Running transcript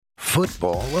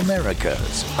Futbol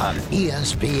Americas on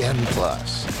ESPN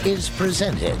Plus is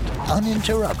presented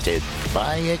uninterrupted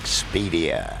by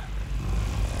Expedia.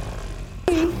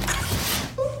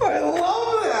 I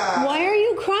love that! Why are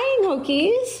you crying,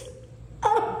 Hokies?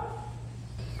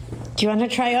 Do you want to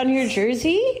try on your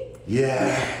jersey?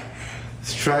 Yeah.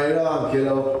 Let's try it on,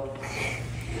 kiddo.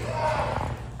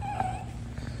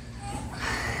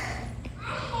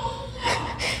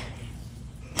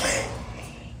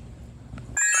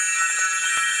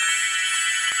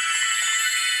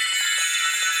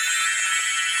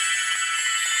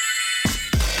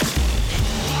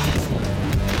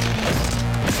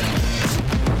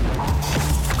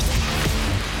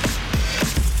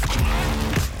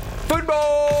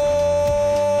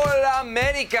 Futbol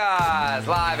Americas,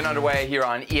 live and underway here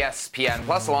on ESPN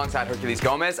Plus, alongside Hercules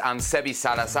Gomez. I'm Sebi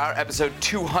Salazar, episode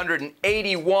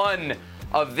 281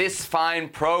 of this fine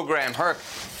program. Herc,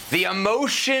 the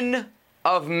emotion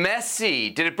of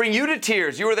Messi. Did it bring you to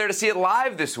tears? You were there to see it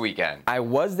live this weekend. I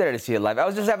was there to see it live. I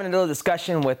was just having a little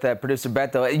discussion with producer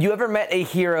Beto. You ever met a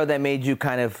hero that made you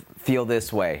kind of feel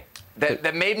this way?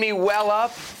 That made me well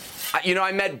up? You know,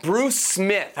 I met Bruce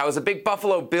Smith. I was a big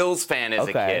Buffalo Bills fan as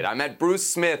a kid. I met Bruce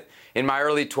Smith in my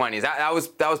early 20s. That was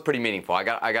pretty meaningful. I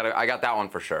got that one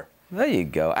for sure. There you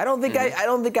go. I don't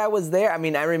think I was there. I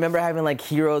mean, I remember having like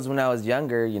heroes when I was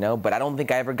younger, you know, but I don't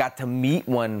think I ever got to meet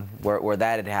one where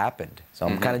that had happened. So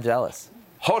I'm kind of jealous.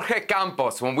 Jorge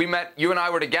Campos, when we met, you and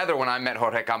I were together when I met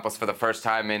Jorge Campos for the first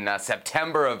time in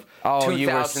September of 2018.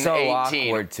 You were so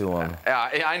awkward to him.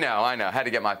 I know. Had to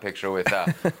get my picture with El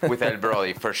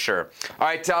Broly for sure. All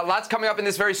right, lots coming up in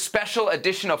this very special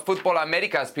edition of Futbol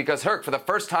Americas because, Herc, for the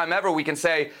first time ever, we can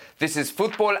say this is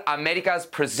Futbol Americas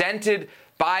presented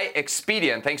by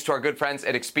Expedia. And thanks to our good friends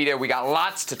at Expedia, we got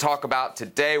lots to talk about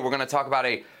today. We're going to talk about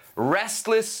a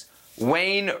restless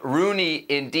Wayne Rooney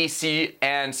in D.C.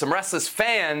 and some restless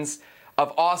fans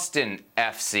of Austin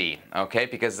FC, okay,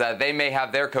 because they may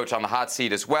have their coach on the hot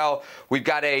seat as well. We've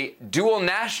got a dual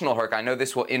national, Herc, I know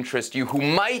this will interest you, who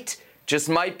might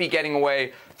be getting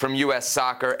away from U.S.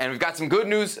 soccer. And we've got some good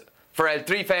news for El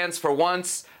Tri fans for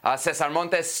once. Cesar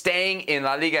Montes staying in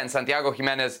La Liga and Santiago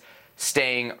Jimenez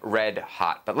staying red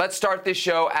hot. But let's start this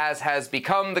show, as has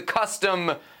become the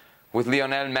custom, with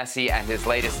Lionel Messi and his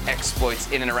latest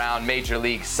exploits in and around Major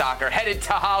League Soccer. Headed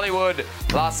to Hollywood,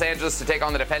 Los Angeles, to take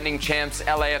on the defending champs,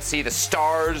 LAFC. The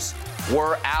stars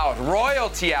were out.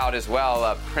 Royalty out as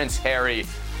well. Prince Harry.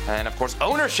 And, of course,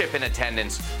 ownership in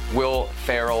attendance. Will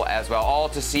Ferrell as well. All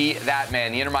to see that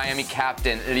man, the Inter Miami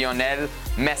captain, Lionel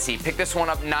Messi. Pick this one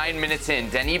up 9 minutes in.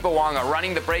 Denis Bouanga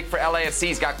running the break for LAFC.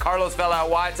 He's got Carlos Vela out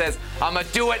wide. Says, I'm going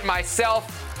to do it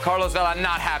myself. Carlos Vela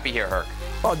not happy here, Herc.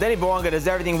 Oh, Denis Bouanga does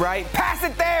everything right. Pass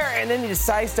it there! And then he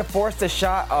decides to force the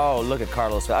shot. Oh, look at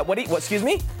Carlos. What, excuse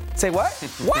me? Say what?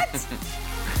 What?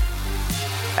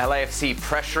 LAFC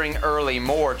pressuring early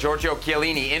more. Giorgio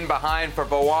Chiellini in behind for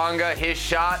Bouanga. His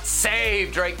shot.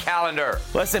 Save, Drake Callender.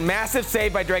 Listen, massive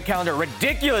save by Drake Callender.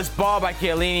 Ridiculous ball by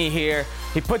Chiellini here.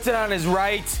 He puts it on his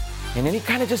right, and then he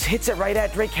kind of just hits it right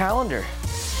at Drake Callender.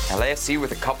 LAFC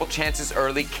with a couple chances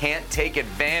early, can't take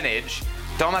advantage.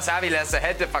 Thomas Aviles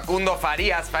ahead to Facundo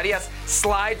Farias. Farias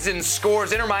slides and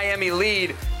scores. Inter Miami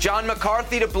lead. John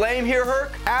McCarthy to blame here,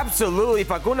 Herc? Absolutely.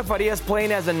 Facundo Farias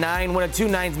playing as a 9, one of 2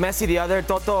 9s. Messi the other.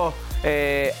 Toto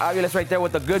Aviles right there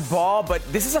with a good ball. But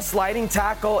this is a sliding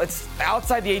tackle. It's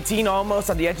outside the 18 almost,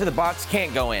 on the edge of the box.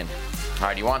 Can't go in. All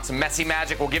right, you want some Messi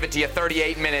magic? We'll give it to you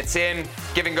 38 minutes in.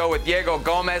 Give and go with Diego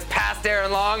Gomez. Past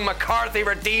Aaron Long. McCarthy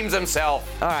redeems himself.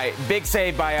 All right, big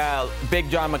save by Big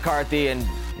John McCarthy, and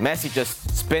Messi just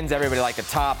spins everybody like a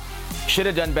top. Should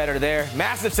have done better there.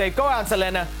 Massive save. Go on,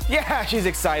 Selena. Yeah, she's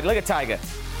excited. Look at Tyga.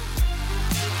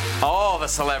 All the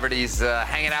celebrities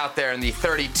hanging out there in the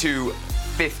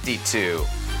 32-52.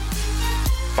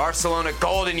 Barcelona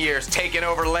golden years taken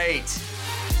over late.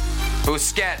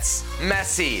 Busquets,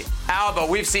 Messi, Alba.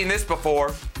 We've seen this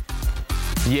before.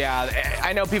 Yeah,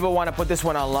 I know people want to put this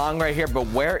one on long right here, but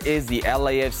where is the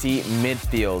LAFC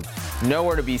midfield?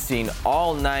 Nowhere to be seen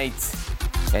all night.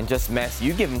 And just Messi,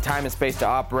 you give him time and space to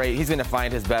operate, he's going to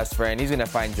find his best friend. He's going to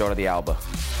find Jordi Alba.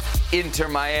 Inter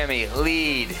Miami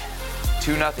lead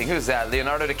 2-0. Who's that?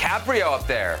 Leonardo DiCaprio up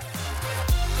there.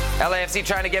 LAFC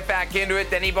trying to get back into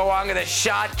it. Denis Bouanga, the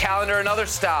shot. Callender, another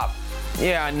stop.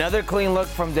 Yeah, another clean look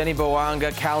from Denis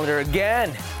Bouanga. Callender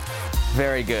again.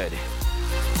 Very good.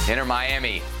 Inter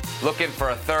Miami looking for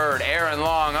a third. Aaron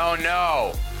Long, oh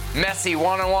no. Messi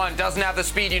one-on-one, doesn't have the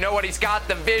speed. You know what? He's got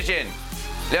the vision.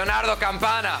 Leonardo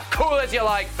Campana, cool as you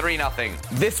like, 3-0.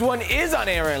 This one is on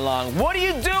Aaron Long. What are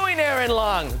you doing, Aaron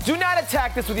Long? Do not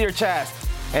attack this with your chest.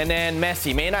 And then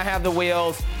Messi may not have the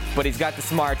wheels, but he's got the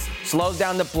smarts, slows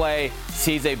down the play,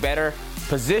 sees a better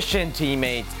position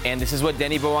teammate, and this is what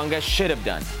Denny Bouanga should have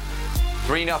done.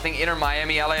 3-0 Inter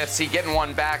Miami. LAFC getting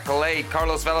one back late.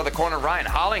 Carlos Vela, the corner. Ryan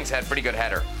Hollings had a pretty good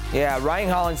header. Yeah, Ryan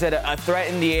Hollings had a threat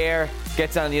in the air,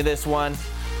 gets on this one.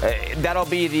 That'll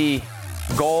be the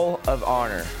goal of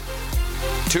honor.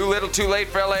 Too little, too late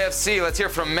for LAFC. Let's hear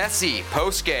from Messi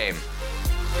post-game.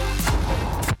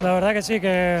 La verdad que sí,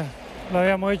 que lo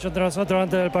habíamos dicho entre nosotros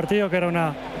antes del partido, que era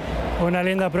una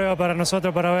linda prueba para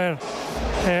nosotros para ver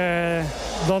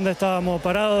dónde estábamos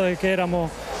parados, de qué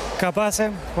éramos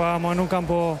capaces. Jugábamos en un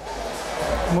campo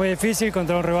muy difícil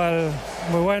contra un rival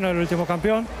muy bueno, el último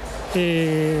campeón.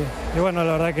 Y bueno,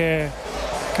 la verdad que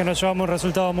nos llevamos un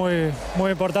resultado muy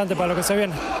importante para lo que se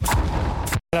viene.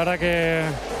 La verdad que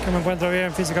me encuentro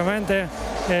bien físicamente.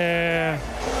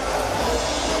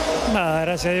 Nada,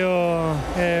 gracias a Dios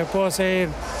puedo seguir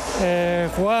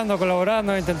jugando,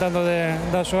 colaborando, intentando de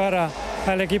ayudar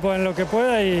al equipo en lo que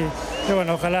pueda y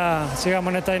bueno, ojalá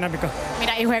sigamos en esta dinámica.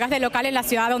 Mira, y juegas de local en la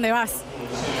ciudad donde vas.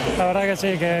 La verdad que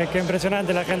sí, que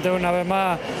impresionante, la gente una vez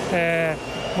más,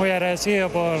 muy agradecido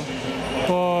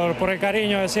por el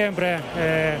cariño de siempre.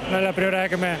 No es la primera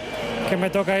vez que me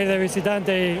toca ir de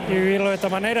visitante y vivirlo de esta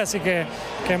manera, así que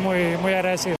muy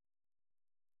agradecido.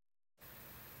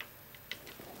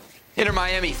 Inter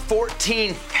Miami,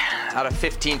 14th out of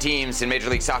 15 teams in Major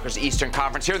League Soccer's Eastern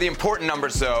Conference. Here are the important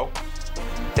numbers, though.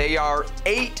 They are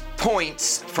 8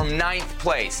 points from 9th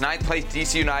place. 9th place,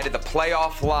 DC United, the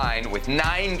playoff line with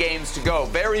 9 games to go.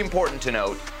 Very important to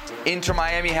note. Inter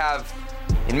Miami have,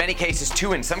 in many cases,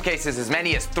 2, in some cases as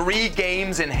many as 3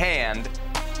 games in hand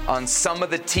on some of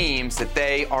the teams that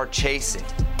they are chasing.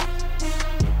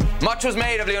 Much was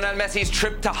made of Lionel Messi's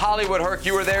trip to Hollywood. Herc,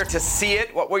 you were there to see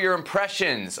it. What were your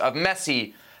impressions of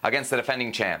Messi against the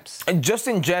defending champs? And just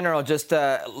in general,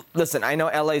 listen, I know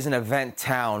LA is an event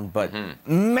town, but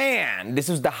man, this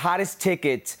was the hottest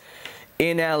ticket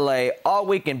in LA all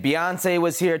weekend. Beyonce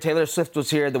was here, Taylor Swift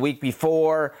was here the week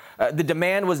before. The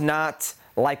demand was not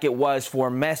like it was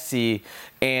for Messi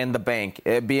and the bank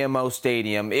at BMO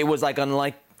Stadium. It was like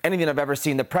unlike anything I've ever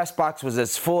seen. The press box was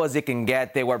as full as it can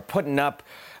get. They were putting up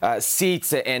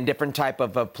seats and different type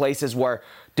of places where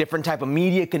different type of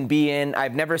media can be in.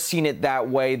 I've never seen it that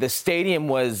way. The stadium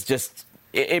was just,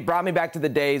 it brought me back to the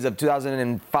days of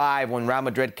 2005 when Real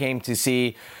Madrid came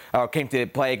to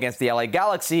play against the LA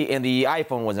Galaxy and the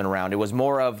iPhone wasn't around. It was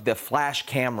more of the flash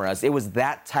cameras. It was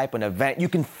that type of event. You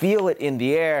can feel it in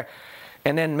the air.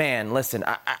 And then, man, listen,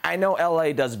 I know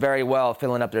LA does very well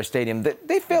filling up their stadium.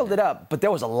 They filled it up, but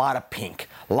there was a lot of pink.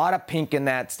 A lot of pink in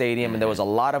that stadium, and there was a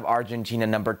lot of Argentina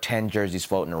number 10 jerseys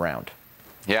floating around.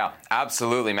 Yeah,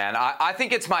 absolutely, man. I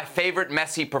think it's my favorite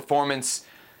Messi performance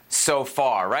so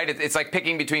far, right? It's like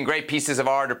picking between great pieces of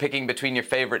art or picking between your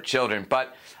favorite children.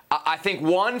 But I think,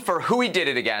 one, for who he did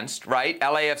it against, right?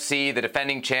 LAFC, the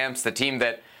defending champs, the team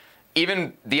that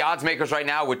even the odds makers right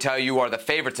now would tell you are the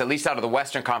favorites, at least out of the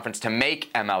Western Conference, to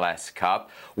make MLS Cup.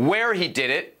 Where he did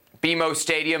it, BMO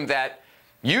Stadium, that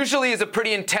usually is a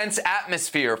pretty intense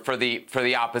atmosphere for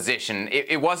the opposition.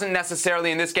 It wasn't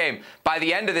necessarily in this game. By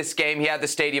the end of this game, he had the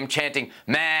stadium chanting,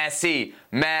 Messi,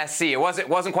 Messi. It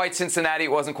wasn't quite Cincinnati.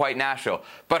 It wasn't quite Nashville.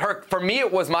 But for me,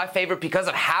 it was my favorite because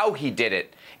of how he did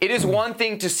it. It is one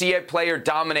thing to see a player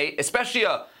dominate, especially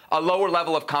a lower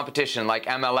level of competition like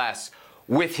MLS,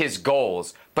 with his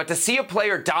goals. But to see a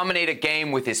player dominate a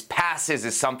game with his passes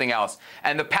is something else.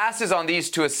 And the passes on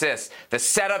these 2 assists, the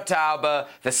setup to Alba,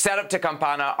 the setup to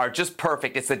Campana, are just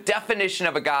perfect. It's the definition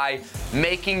of a guy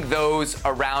making those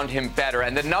around him better.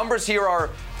 And the numbers here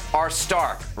are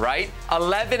stark, right?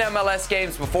 11 MLS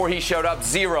games before he showed up,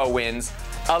 0 wins.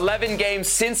 11 games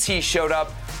since he showed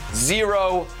up,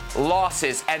 0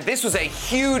 losses. And this was a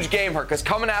huge game, because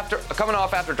coming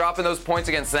off after dropping those points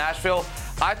against Nashville,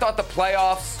 I thought the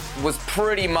playoffs was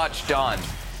pretty much done.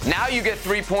 Now you get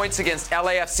 3 points against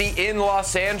LAFC in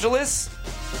Los Angeles.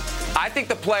 I think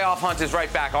the playoff hunt is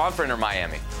right back on for Inter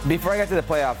Miami. Before I get to the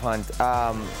playoff hunt,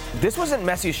 this wasn't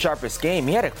Messi's sharpest game.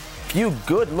 He had a few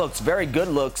good looks, very good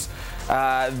looks,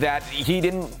 that he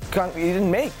didn't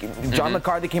make. John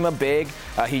McCarthy came up big.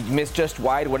 He missed just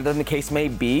wide, whatever the case may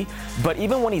be. But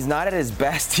even when he's not at his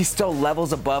best, he still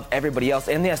levels above everybody else.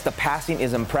 And yes, the passing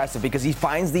is impressive because he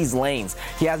finds these lanes.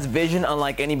 He has vision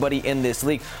unlike anybody in this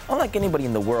league, unlike anybody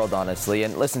in the world, honestly.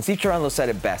 And listen, Steve Cherundolo said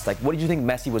it best. Like, what did you think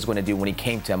Messi was going to do when he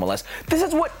came to MLS? This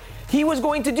is what he was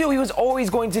going to do. He was always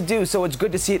going to do. So it's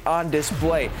good to see it on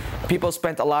display. People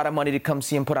spent a lot of money to come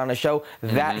see him put on a show.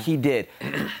 That he did.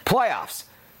 Playoffs.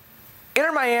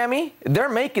 Inter Miami, they're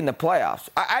making the playoffs.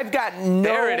 I've got no.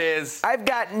 There it is. I've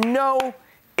got no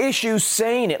issues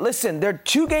saying it. Listen, they're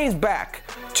 2 games back.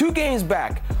 2 games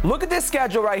back. Look at this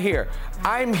schedule right here.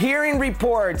 I'm hearing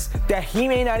reports that he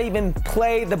may not even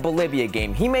play the Bolivia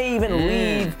game. He may even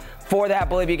leave for that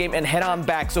Bolivia game and head on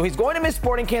back. So he's going to miss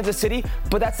Sporting Kansas City,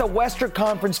 but that's a Western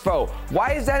Conference foe.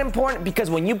 Why is that important? Because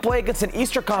when you play against an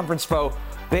Eastern Conference foe,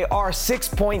 they are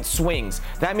 6-point swings.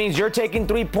 That means you're taking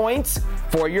 3 points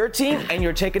for your team and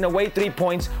you're taking away 3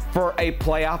 points for a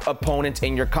playoff opponent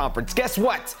in your conference. Guess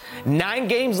what? 9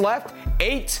 games left,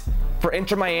 8 for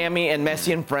Inter Miami and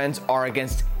Messi and friends are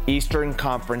against Eastern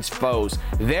Conference foes.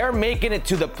 They're making it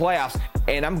to the playoffs.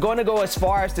 And I'm going to go as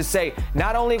far as to say,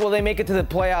 not only will they make it to the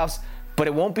playoffs, but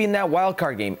it won't be in that wild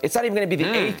card game. It's not even going to be the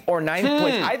 8th or 9th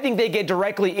place. I think they get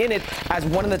directly in it as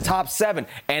one of the top 7.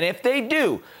 And if they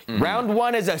do, round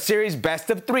 1 is a series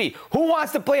best of 3. Who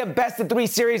wants to play a best of 3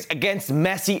 series against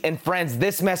Messi and friends?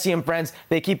 This Messi and friends,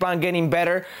 they keep on getting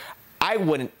better. I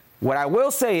wouldn't. What I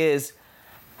will say is,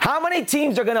 how many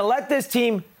teams are going to let this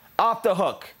team off the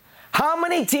hook? How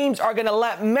many teams are going to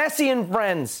let Messi and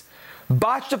friends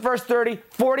botch the first 30,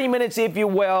 40 minutes, if you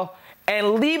will,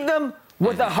 and leave them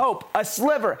with a hope, a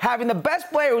sliver, having the best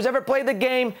player who's ever played the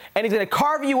game, and he's going to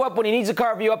carve you up when he needs to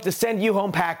carve you up to send you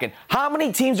home packing? How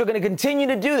many teams are going to continue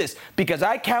to do this? Because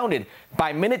I counted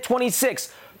by minute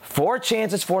 26, 4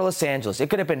 chances for Los Angeles. It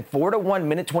could have been 4-1,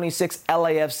 minute 26,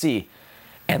 LAFC,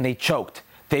 and they choked.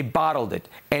 They bottled it.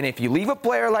 And if you leave a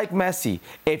player like Messi,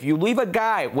 if you leave a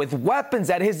guy with weapons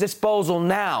at his disposal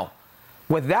now,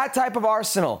 with that type of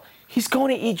arsenal, he's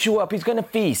going to eat you up. He's going to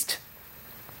feast.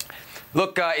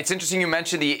 Look, it's interesting you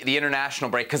mentioned the international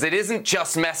break, because it isn't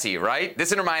just Messi, right?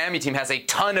 This Inter Miami team has a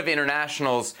ton of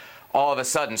internationals all of a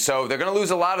sudden. So they're going to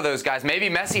lose a lot of those guys. Maybe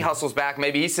Messi hustles back.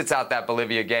 Maybe he sits out that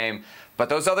Bolivia game. But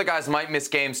those other guys might miss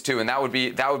games too, and that would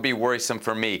be worrisome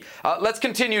for me. Let's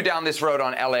continue down this road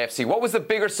on LAFC. What was the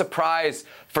bigger surprise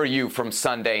for you from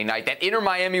Sunday night? That Inter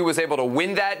Miami was able to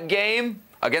win that game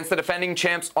against the defending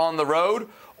champs on the road,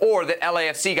 or that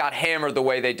LAFC got hammered the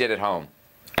way they did at home?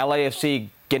 LAFC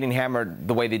getting hammered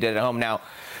the way they did at home. Now,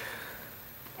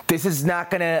 this is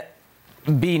not going to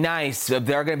be nice. There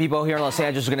are going to be people here in Los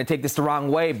Angeles who are going to take this the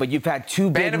wrong way, but you've had 2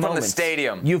 big moments. From the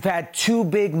stadium. You've had 2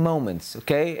 big moments,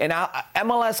 okay? And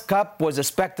MLS Cup was a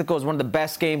spectacle. It was one of the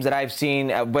best games that I've seen,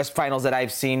 best finals that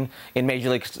I've seen in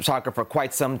Major League Soccer for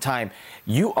quite some time.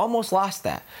 You almost lost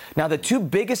that. Now, the 2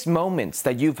 biggest moments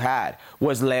that you've had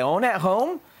was León at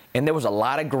home, and there was a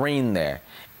lot of green there,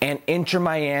 and Inter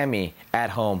Miami at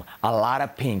home, a lot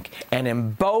of pink. And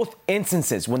in both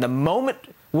instances, when the moment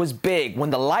was big, when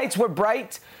the lights were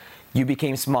bright, you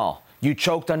became small. You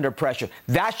choked under pressure.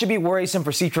 That should be worrisome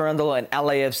for C. Ferrandolo and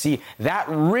LAFC. That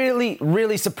really,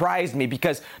 really surprised me,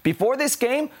 because before this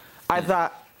game, I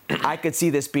thought I could see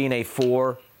this being a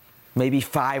 4, maybe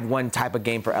 5-1 type of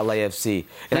game for LAFC.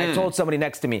 And I told somebody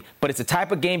next to me, but it's a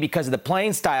type of game because of the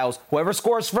playing styles. Whoever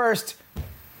scores first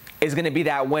is going to be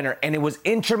that winner. And it was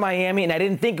Inter Miami, and I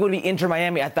didn't think it would be Inter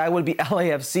Miami. I thought it would be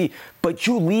LAFC. But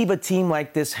you leave a team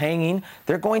like this hanging,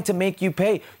 they're going to make you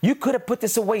pay. You could have put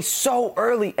this away so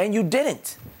early, and you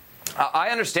didn't. I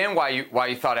understand why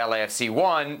you thought LAFC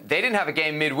won. They didn't have a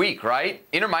game midweek, right?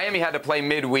 Inter Miami had to play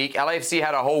midweek. LAFC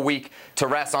had a whole week to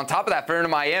rest. On top of that, for Inter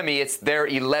Miami, it's their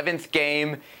 11th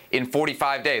game in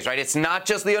 45 days, right? It's not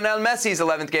just Lionel Messi's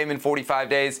 11th game in 45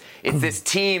 days. It's this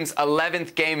team's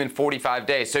 11th game in 45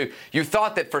 days. So you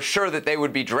thought that for sure that they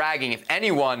would be dragging. If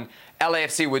anyone,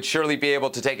 LAFC would surely be able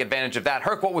to take advantage of that.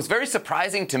 Herc, what was very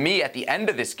surprising to me at the end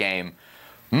of this game,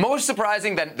 most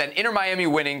surprising than Inter Miami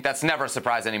winning, that's never a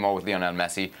surprise anymore with Lionel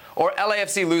Messi, or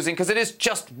LAFC losing, because it is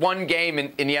just one game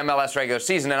in the MLS regular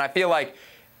season. And I feel like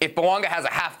if Bouanga has a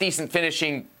half-decent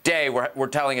finishing day, we're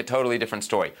telling a totally different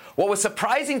story. What was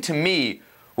surprising to me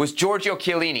was Giorgio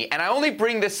Chiellini. And I only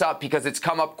bring this up because it's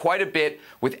come up quite a bit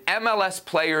with MLS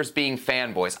players being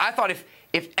fanboys. I thought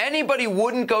if anybody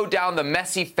wouldn't go down the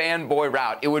Messi fanboy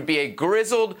route, it would be a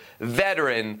grizzled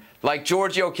veteran like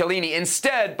Giorgio Chiellini.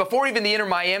 Instead, before even the Inter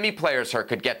Miami players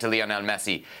could get to Lionel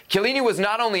Messi, Chiellini was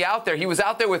not only out there, he was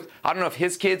out there with, I don't know if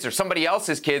his kids or somebody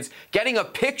else's kids, getting a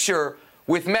picture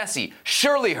with Messi.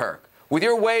 Surely, Herc, with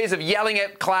your ways of yelling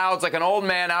at clouds like an old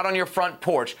man out on your front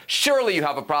porch, surely you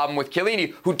have a problem with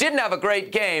Chiellini, who didn't have a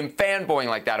great game, fanboying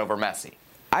like that over Messi.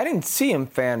 I didn't see him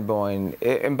fanboying.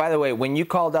 And by the way, when you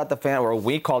called out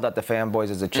we called out the fanboys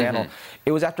as a channel,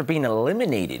 it was after being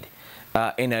eliminated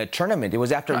in a tournament. It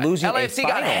was after losing a final. LAFC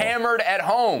got hammered at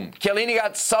home. Chiellini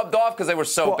got subbed off because they were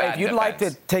so bad. If you'd like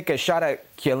to take a shot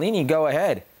at Chiellini, go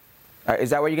ahead. Is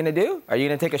that what you're going to do? Are you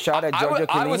going to take a shot at Giorgio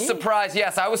Chiellini? I was surprised.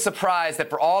 Yes, I was surprised that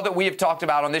for all that we have talked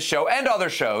about on this show and other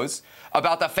shows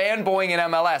about the fanboying in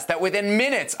MLS, that within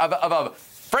minutes of a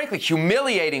frankly,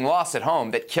 humiliating loss at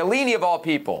home, that Chiellini, of all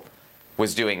people,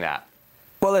 was doing that.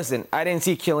 Well, listen, I didn't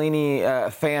see Chiellini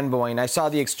fanboying. I saw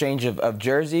the exchange of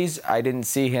jerseys. I didn't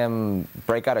see him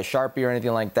break out a Sharpie or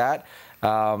anything like that.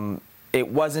 It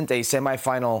wasn't a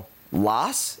semifinal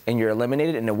loss, and you're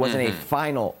eliminated, and it wasn't a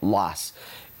final loss,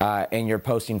 and you're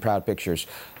posting proud pictures.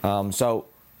 So,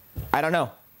 I don't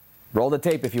know. Roll the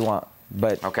tape if you want,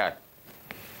 but... Okay.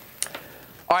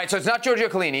 All right, so it's not Giorgio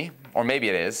Chiellini, or maybe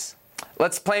it is.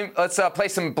 Let's play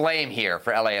some blame here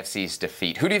for LAFC's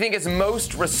defeat. Who do you think is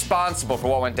most responsible for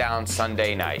what went down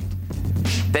Sunday night?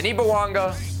 Denis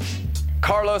Bouanga,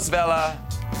 Carlos Vela,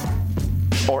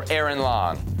 or Aaron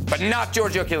Long? But not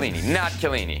Giorgio Chiellini. Not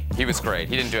Chiellini. He was great.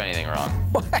 He didn't do anything wrong.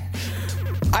 What?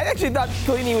 I actually thought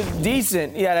Chiellini was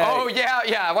decent. Yeah.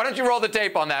 Why don't you roll the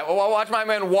tape on that? Well, watch my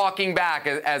man walking back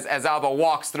as Alba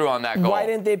walks through on that goal. Why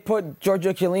didn't they put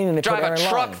Giorgio Chiellini and they put Aaron Drive a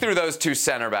truck Long? through those two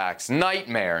center backs.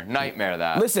 Nightmare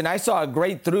that. Listen, I saw a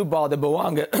great through ball to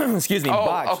Bouanga. Excuse me,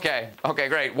 botched. Okay,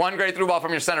 great. One great through ball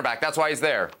from your center back. That's why he's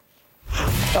there.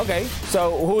 Okay,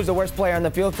 so who's the worst player on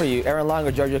the field for you, Aaron Long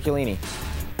or Giorgio Chiellini?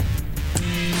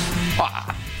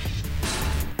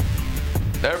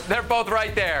 They're both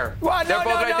right there. Well, They're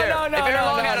both right there. If Aaron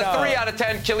Long had a 3 out of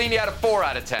 10, Chiellini had a 4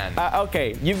 out of 10.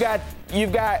 Okay, you've got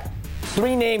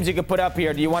 3 names you could put up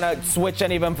here. Do you want to switch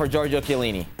any of them for Giorgio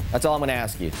Chiellini? That's all I'm going to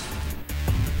ask you.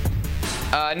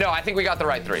 No, I think we got the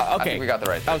right 3. Okay. I think we got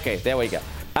the right 3. Okay, there we go.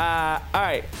 All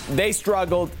right, they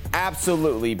struggled,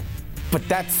 absolutely, but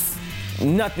that's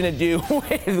nothing to do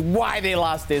with why they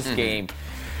lost this game.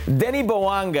 Denis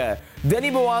Bouanga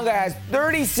has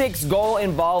 36 goal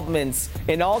involvements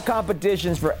in all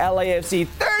competitions for LAFC.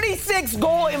 36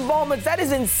 goal involvements. That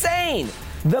is insane.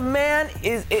 The man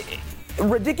is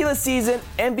ridiculous season,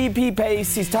 MVP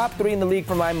pace. He's top 3 in the league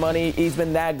for my money. He's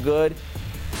been that good.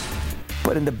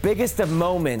 But in the biggest of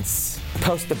moments,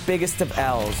 post the biggest of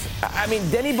L's. I mean,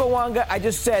 Denis Bouanga, I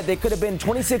just said they could have been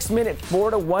 26-minute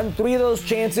 4-1. 3 of those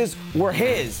chances were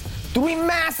his. 3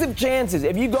 massive chances.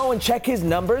 If you go and check his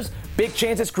numbers, big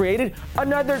chances created,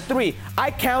 another 3.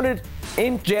 I counted,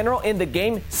 in general, in the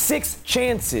game, 6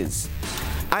 chances.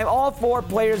 I'm all for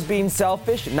players being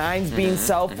selfish, Nines being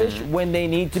selfish when they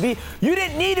need to be. You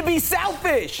didn't need to be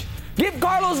selfish. Give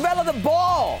Carlos Vela the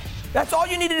ball. That's all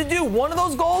you needed to do. One of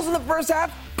those goals in the first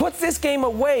half puts this game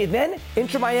away. Then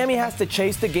Inter Miami has to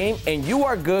chase the game, and you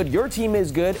are good. Your team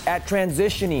is good at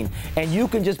transitioning, and you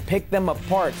can just pick them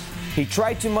apart. He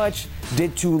tried too much,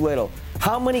 did too little.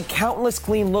 How many countless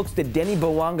clean looks did Denis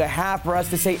Bouanga have for us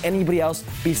to say anybody else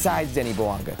besides Denis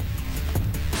Bouanga?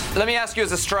 Let me ask you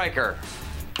as a striker,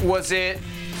 was it,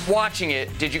 watching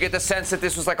it, did you get the sense that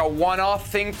this was like a one-off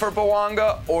thing for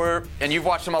Bouanga? Or, and you've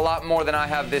watched him a lot more than I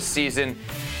have this season,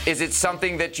 is it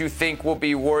something that you think will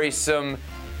be worrisome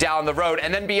down the road?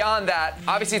 And then beyond that,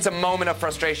 obviously it's a moment of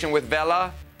frustration with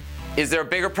Vela. Is there a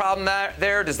bigger problem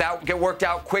there? Does that get worked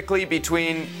out quickly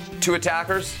between 2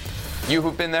 attackers? You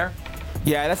who've been there?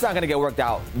 Yeah, that's not going to get worked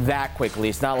out that quickly.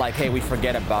 It's not like, hey, we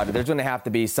forget about it. There's going to have to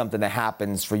be something that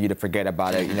happens for you to forget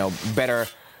about it. You know,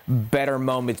 better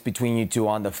moments between you two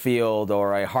on the field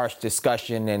or a harsh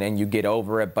discussion and you get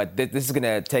over it. But this is going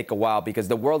to take a while because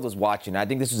the world was watching. I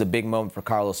think this was a big moment for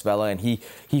Carlos Vela, and he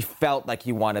felt like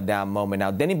he wanted that moment.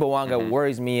 Now, Denis Bouanga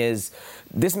worries me is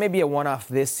this may be a one-off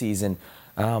this season,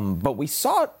 but we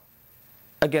saw it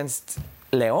against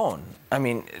León. I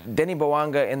mean, Denis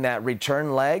Bouanga in that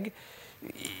return leg,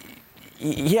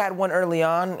 he had one early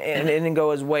on and it didn't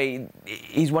go his way.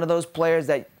 He's one of those players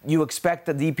that you expect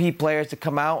the DP players to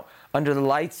come out under the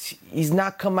lights. He's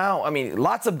not come out. I mean,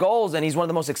 lots of goals, and he's one of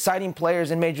the most exciting players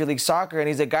in Major League Soccer, and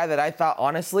he's a guy that I thought,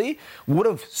 honestly, would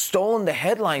have stolen the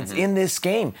headlines in this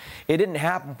game. It didn't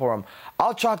happen for him.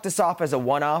 I'll chalk this off as a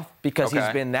one-off because he's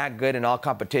been that good in all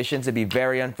competitions. It'd be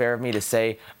very unfair of me to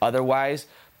say otherwise.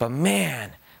 But,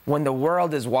 man, when the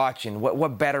world is watching,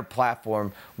 what better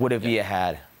platform would Avila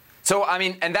had? So, I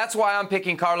mean, and that's why I'm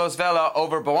picking Carlos Vela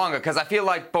over Bouanga, because I feel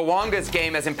like Bouanga's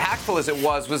game, as impactful as it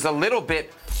was a little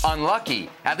bit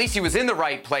unlucky. At least he was in the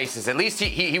right places. At least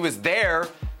he was there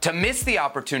to miss the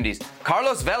opportunities.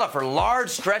 Carlos Vela, for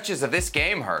large stretches of this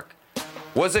game, Herc,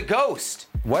 was a ghost.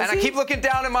 I keep looking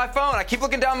down at my phone.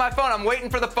 I'm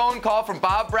waiting for the phone call from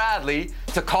Bob Bradley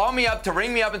to call me up, to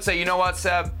ring me up and say, you know what,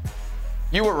 Seb?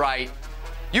 You were right.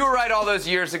 You were right all those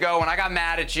years ago when I got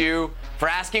mad at you for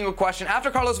asking a question after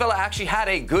Carlos Vela actually had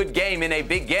a good game in a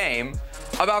big game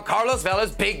about Carlos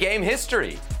Vela's big game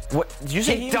history. What did you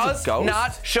say? He does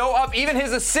not show up. Even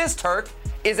his assist, Herc,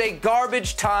 is a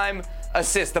garbage time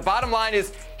assist. The bottom line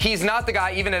is he's not the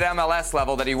guy, even at MLS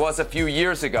level, that he was a few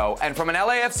years ago. And from an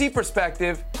LAFC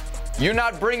perspective, you're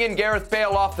not bringing Gareth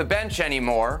Bale off the bench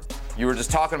anymore. you were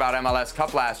just talking about MLS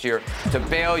Cup last year, to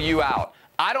bail you out.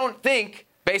 I don't think,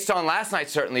 based on last night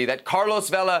certainly, that Carlos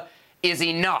Vela is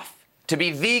enough to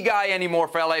be the guy anymore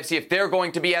for LAFC if they're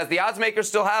going to be, as the odds makers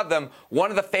still have them, one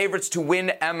of the favorites to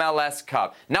win MLS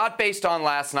Cup. Not based on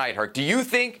last night, Herc. Do you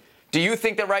think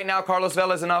that right now Carlos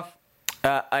Vela is enough?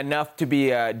 Enough to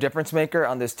be a difference maker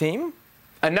on this team?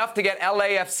 Enough to get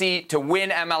LAFC to win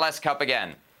MLS Cup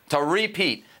again, to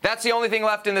repeat. That's the only thing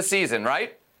left in the season,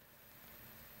 right?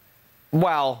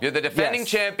 Well, you're the defending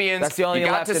champions. That's the only you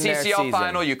got left to in their CCL season.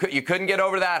 final. You couldn't get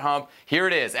over that hump. Here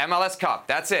it is, MLS Cup.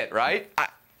 That's it, right?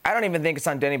 I don't even think it's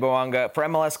on Denny Bouanga. For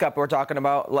MLS Cup, we're talking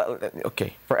about,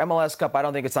 okay, for MLS Cup, I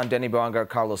don't think it's on Denny Bouanga or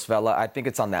Carlos Vela. I think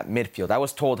it's on that midfield. I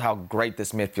was told how great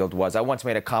this midfield was. I once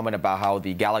made a comment about how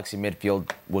the Galaxy midfield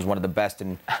was one of the best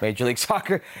in Major League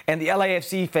Soccer, and the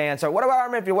LAFC fans are, what about our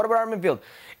midfield? What about our midfield?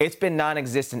 It's been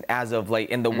non-existent as of late.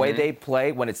 And the way they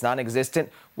play, when it's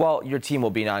non-existent, well, your team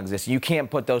will be non-existent. You can't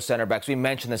put those center backs. We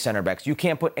mentioned the center backs. You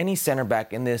can't put any center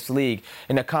back in this league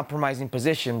in a compromising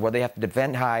position where they have to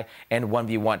defend high and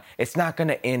 1v1. It's not going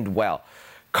to end well.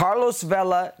 Carlos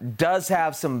Vela does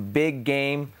have some big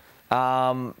game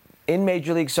in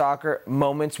Major League Soccer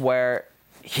moments where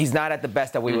he's not at the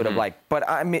best that we would have liked. But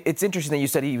I mean, it's interesting that you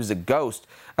said he was a ghost.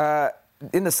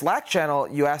 In the Slack channel,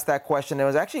 you asked that question. It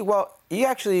was actually,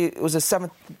 it was the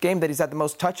 7th game that he's had the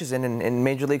most touches in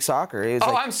Major League Soccer.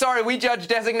 I'm sorry. We judge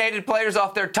designated players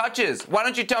off their touches. Why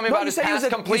don't you tell me about his pass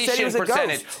completion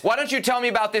percentage? Why don't you tell me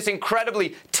about this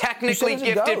incredibly technically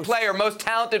gifted player, most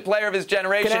talented player of his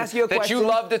generation that you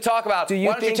love to talk about? Why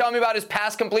don't you tell me about his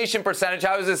pass completion percentage?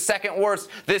 How is his second worst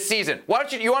this season? Why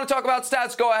don't you want to talk about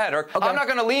stats? Go ahead, Herc. Okay. I'm not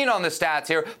going to lean on the stats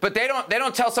here, but they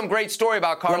don't tell some great story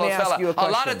about Carlos Vela.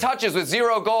 A lot of touches with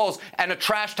 0 goals and a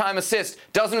trash time assist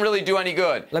doesn't really do any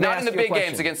good. Not in the big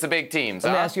games against the big teams.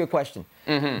 Let me ask you a question.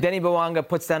 Denny Bouanga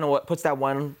puts that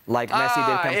one like Messi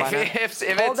did Campana. If it's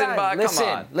in come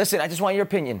on. Listen, I just want your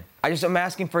opinion. I'm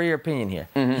asking for your opinion here.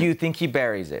 Do you think he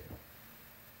buries it?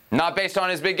 Not based on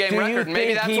his big game record.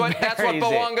 Maybe that's what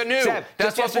Bouanga knew.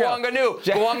 That's what Bouanga knew.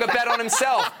 Bouanga bet on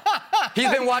himself.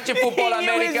 He's been watching Futbol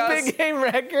Americas. His big game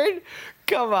record?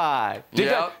 Come on.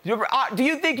 Do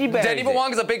you think he buries Denny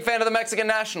Bouanga's a big fan of the Mexican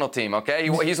national team, okay?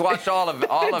 He's watched all of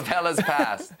Vela's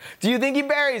past. Do you think he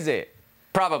buries it?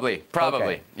 Probably.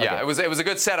 Okay. Yeah, okay. It was a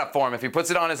good setup for him. If he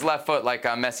puts it on his left foot like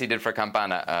Messi did for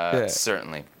Campana,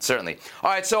 certainly. All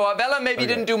right, so Vela maybe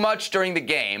didn't do much during the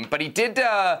game, but he did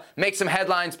make some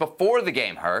headlines before the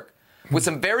game, Herc, with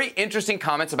some very interesting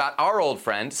comments about our old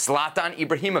friend, Zlatan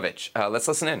Ibrahimovic. Let's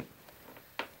listen in.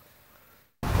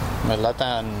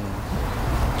 Zlatan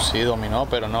sí dominó,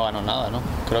 pero no ganó nada, ¿no?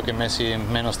 Creo que Messi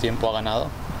en menos tiempo ha ganado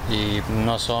y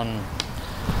no son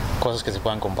cosas que se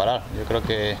puedan comparar. Yo creo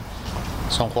que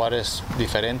son jugadores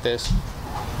diferentes,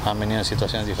 han venido en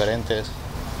situaciones diferentes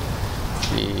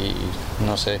y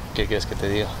no sé qué quieres que te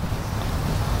diga.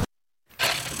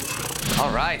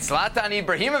 All right, Zlatan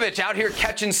Ibrahimovic out here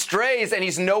catching strays, and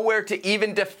he's nowhere to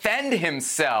even defend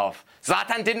himself.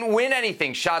 Zlatan didn't win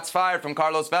anything. Shots fired from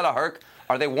Carlos Vela. Herc,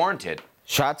 are they warranted?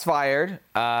 Shots fired,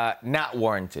 not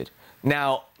warranted.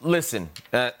 Now, listen,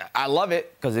 I love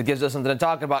it because it gives us something to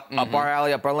talk about. Up our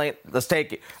alley, up our lane, let's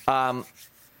take it.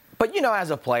 But, you know, as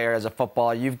a player, as a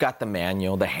footballer, you've got the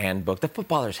manual, the handbook, the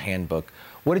footballer's handbook.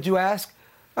 What did you ask?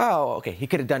 Oh, okay, he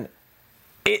could have done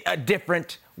it a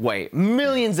different way.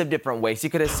 Millions of different ways. He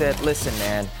could have said, listen,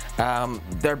 man,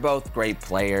 they're both great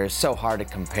players, so hard to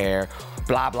compare,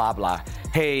 blah, blah, blah.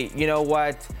 Hey, you know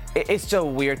what? It's so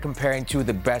weird comparing two of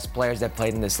the best players that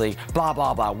played in this league, blah,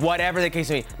 blah, blah, whatever the case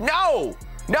may be. No,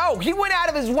 he went out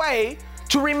of his way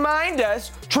to remind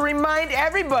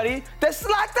everybody that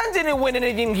Zlatan didn't win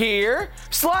anything here.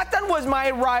 Zlatan was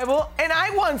my rival, and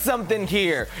I won something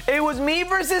here. It was me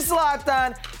versus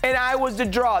Zlatan, and I was the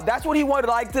draw. That's what he wanted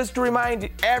like this to remind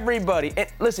everybody. And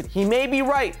listen, he may be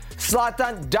right.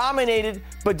 Zlatan dominated,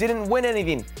 but didn't win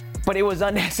anything. But it was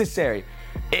unnecessary.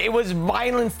 It was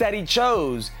violence that he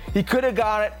chose. He could have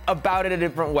gone about it a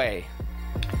different way.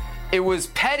 It was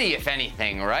petty, if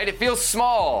anything, right? It feels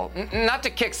small. Not to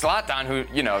kick Zlatan, who,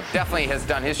 you know, definitely has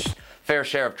done his fair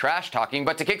share of trash talking,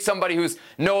 but to kick somebody who's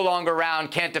no longer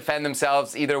around, can't defend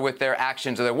themselves either with their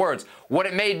actions or their words. What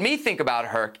it made me think about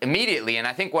Herc immediately, and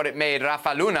I think what it made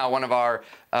Rafa Luna, one of our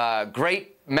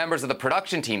great members of the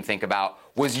production team, think about,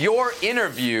 was your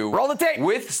interview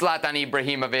with Zlatan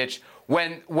Ibrahimovic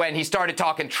when he started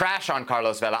talking trash on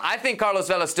Carlos Vela. I think Carlos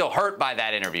Vela's still hurt by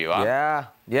that interview. Huh?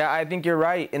 Yeah, I think you're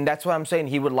right. And that's what I'm saying.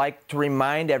 He would like to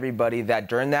remind everybody that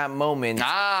during that moment,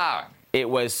 it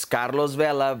was Carlos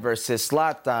Vela versus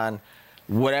Zlatan.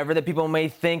 Whatever the people may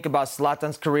think about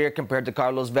Zlatan's career compared to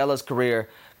Carlos Vela's career,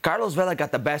 Carlos Vela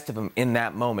got the best of him in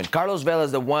that moment. Carlos Vela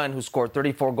is the one who scored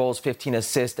 34 goals, 15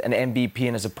 assists, an MVP,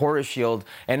 and a supporter shield.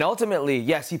 And ultimately,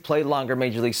 yes, he played longer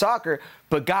Major League Soccer,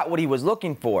 but got what he was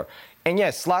looking for. And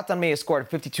yes, Zlatan may have scored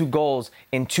 52 goals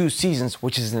in 2 seasons,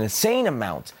 which is an insane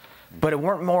amount. But it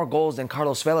weren't more goals than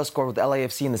Carlos Vela scored with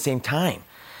LAFC in the same time.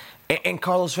 And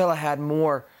Carlos Vela had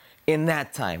more in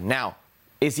that time. Now,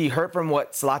 is he hurt from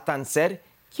what Zlatan said?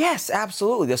 Yes,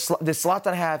 absolutely. Has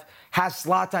Zlatan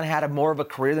had more of a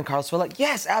career than Carlos Vela?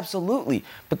 Yes, absolutely.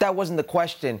 But that wasn't the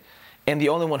question. And the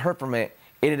only one hurt from it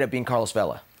ended up being Carlos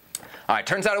Vela. All right,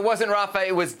 turns out it wasn't Rafa,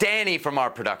 it was Danny from our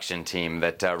production team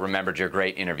that remembered your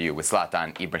great interview with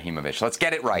Zlatan Ibrahimovic. Let's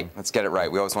get it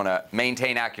right. We always want to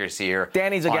maintain accuracy here.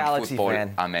 Danny's a Galaxy Futbol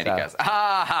fan. Americas. So.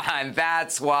 And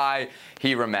that's why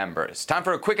he remembers. Time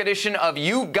for a quick edition of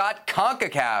You Got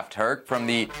CONCACAF, Herc, from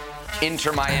the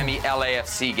Inter Miami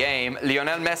LAFC game.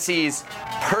 Lionel Messi's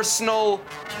personal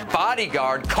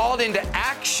bodyguard called into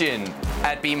action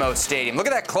at BMO Stadium. Look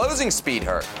at that closing speed,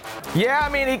 Herc. Yeah, I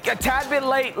mean, a tad bit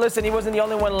late. Listen, he wasn't the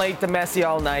only one late to Messi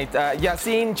all night.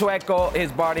 Yassine Chueco,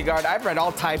 his bodyguard. I've read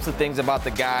all types of things about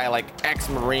the guy, like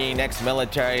ex-Marine,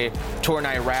 ex-military, tour in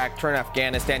Iraq, tour in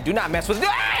Afghanistan. Do not mess with...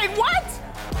 Hey, what?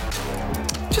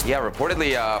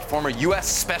 Reportedly former U.S.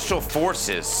 Special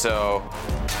Forces. So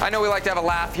I know we like to have a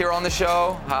laugh here on the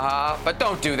show, but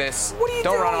don't do this. What are you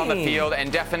doing? doing? Run on the field,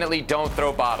 and definitely don't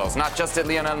throw bottles. Not just at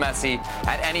Lionel Messi,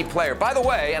 at any player. By the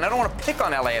way, and I don't want to pick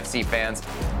on LAFC fans,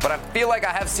 but I feel like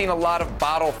I have seen a lot of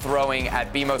bottle throwing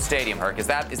at BMO Stadium, Herc. Is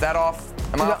that off?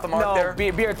 Am I off the mark there? No,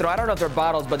 beer throw. I don't know if they're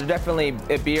bottles, but they're definitely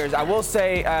beers. I will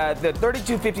say the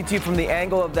 3252 from the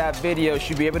angle of that video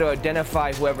should be able to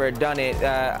identify whoever had done it.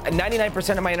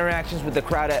 99% of my interactions with the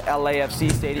crowd at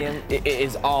LAFC Stadium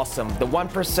is awesome. The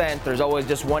 1%, there's always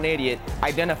just one idiot.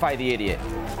 Identify the idiot.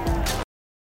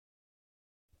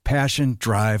 Passion,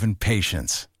 drive, and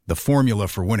patience. The formula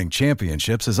for winning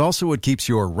championships is also what keeps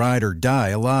your ride or die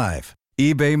alive.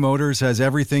 eBay Motors has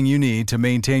everything you need to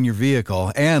maintain your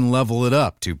vehicle and level it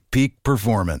up to peak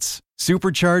performance.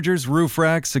 Superchargers, roof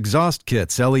racks, exhaust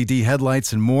kits, LED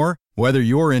headlights, and more. Whether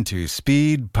you're into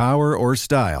speed, power, or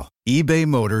style, eBay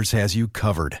Motors has you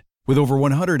covered. With over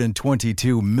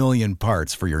 122 million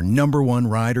parts for your number one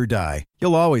ride or die,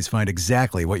 you'll always find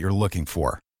exactly what you're looking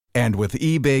for. And with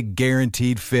eBay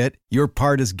Guaranteed Fit, your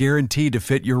part is guaranteed to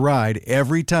fit your ride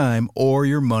every time or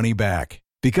your money back.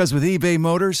 Because with eBay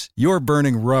Motors, you're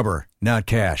burning rubber, not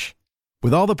cash.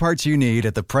 With all the parts you need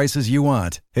at the prices you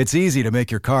want, it's easy to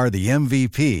make your car the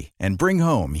MVP and bring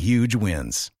home huge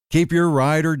wins. Keep your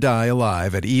ride or die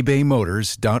alive at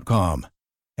ebaymotors.com.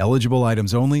 Eligible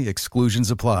items only. Exclusions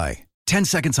apply. 10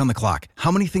 seconds on the clock.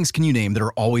 How many things can you name that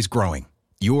are always growing?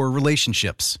 Your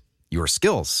relationships, your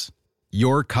skills,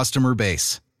 your customer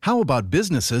base. How about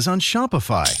businesses on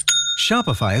Shopify?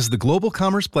 Shopify is the global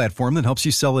commerce platform that helps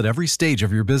you sell at every stage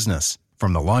of your business.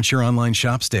 From the launch your online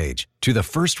shop stage, to the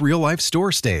first real-life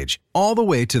store stage, all the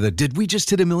way to the did we just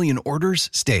hit a million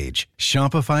orders stage.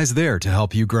 Shopify's there to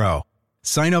help you grow.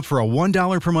 Sign up for a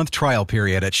 $1 per month trial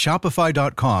period at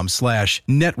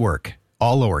shopify.com/network,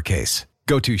 all lowercase.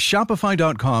 Go to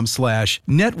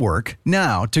shopify.com/network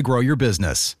now to grow your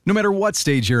business, no matter what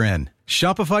stage you're in.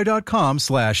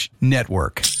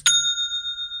 Shopify.com/network.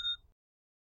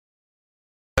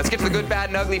 Let's get to the good, bad,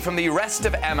 and ugly from the rest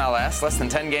of MLS. Less than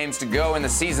 10 games to go in the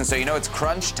season, so you know it's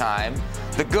crunch time.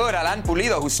 The good, Alan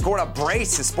Pulido, who scored a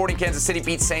brace as Sporting Kansas City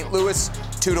beat St. Louis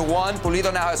 2-1.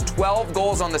 Pulido now has 12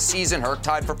 goals on the season. Herc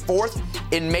tied for 4th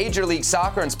in Major League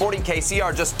Soccer, and Sporting KC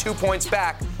are just 2 points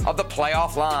back of the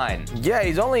playoff line. Yeah,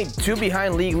 he's only 2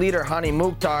 behind league leader Hani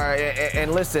Mukhtar.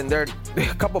 And listen, they're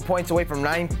a couple points away from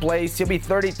 9th place. He'll be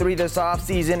 33 this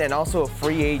offseason and also a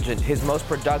free agent, his most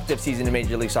productive season in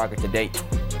Major League Soccer to date.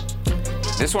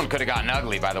 This one could have gotten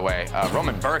ugly, by the way.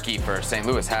 Roman Berkey for St.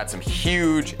 Louis had some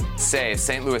huge saves.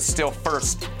 St. Louis still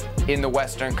first in the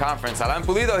Western Conference. Alan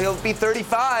Pulido, he'll be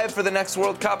 35 for the next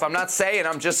World Cup. I'm not saying,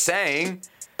 I'm just saying,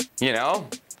 you know,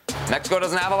 Mexico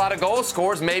doesn't have a lot of goal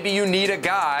scorers. Maybe you need a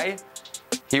guy.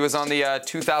 He was on the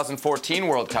 2014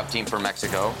 World Cup team for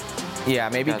Mexico. Yeah,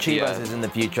 maybe Chivas is in the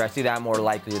future. I see that more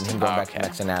likely than him going back to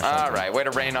Mexican national team. All right, way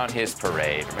to rain on his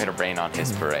parade.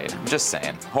 Just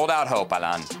saying. Hold out hope,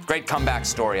 Alan. Great comeback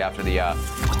story after the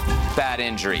bad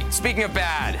injury. Speaking of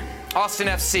bad, Austin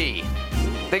FC.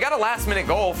 They got a last-minute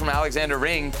goal from Alexander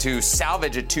Ring to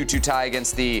salvage a 2-2 tie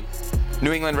against the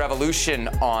New England Revolution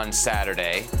on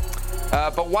Saturday.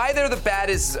 But why they're the bad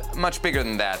is much bigger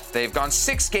than that. They've gone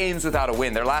 6 games without a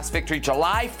win. Their last victory,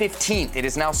 July 15th. It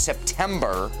is now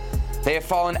September. They have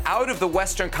fallen out of the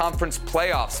Western Conference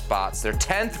playoff spots. They're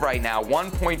 10th right now,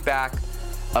 1 point back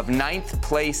of 9th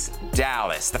place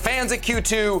Dallas. The fans at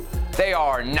Q2, they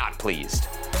are not pleased.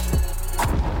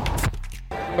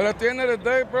 But at the end of the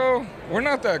day, bro, we're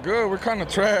not that good. We're kind of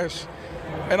trash.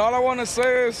 And all I want to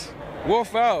say is,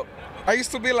 wolf out. I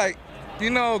used to be like,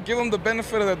 give them the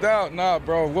benefit of the doubt. Nah,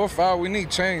 bro, wolf out. We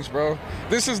need change, bro.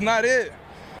 This is not it.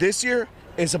 This year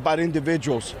is about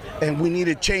individuals, and we need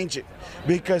to change it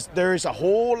because there is a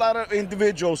whole lot of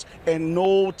individuals and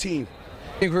no team.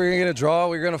 I think we're going to get a draw.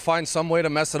 We're going to find some way to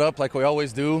mess it up like we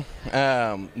always do.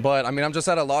 But, I'm just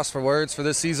at a loss for words for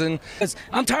this season.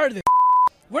 I'm tired of this.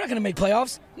 We're not going to make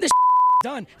playoffs. This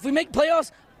done. If we make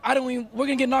playoffs, we're going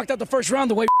to get knocked out the first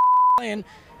round the way playing.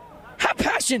 Have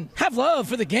passion. Have love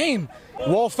for the game.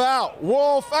 Wolf out.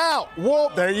 Wolf out.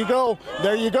 Wolf. There you go.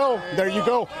 There you go. There you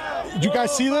go. You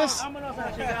guys see this?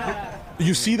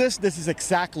 You see this? This is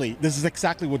exactly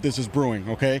what this is brewing,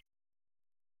 okay?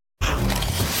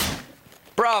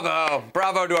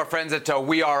 Bravo to our friends at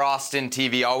We Are Austin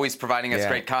TV, always providing us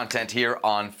great content here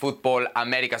on Futbol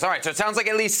Americas. All right, so it sounds like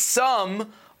at least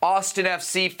some Austin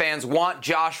FC fans want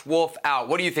Josh Wolf out.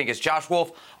 What do you think? Is Josh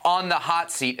Wolf on the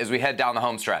hot seat as we head down the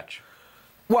home stretch?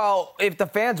 Well, if the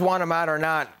fans want him out or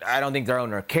not, I don't think their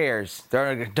owner cares. Their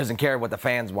owner doesn't care what the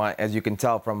fans want, as you can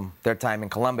tell from their time in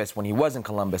Columbus when he was in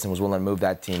Columbus and was willing to move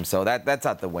that team. So that's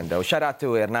out the window. Shout out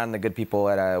to Hernan and the good people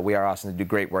at We Are Austin who do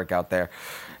great work out there.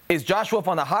 Is Josh Wolf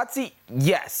on the hot seat?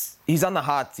 Yes, he's on the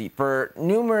hot seat for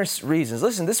numerous reasons.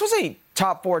 Listen, this was a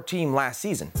top 4 team last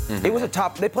season. Mm-hmm. It was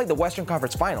they played the Western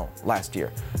Conference Final last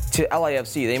year to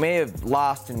LAFC. They may have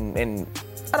lost in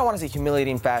I don't want to say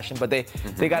humiliating fashion, but they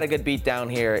got a good beat down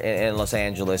here in Los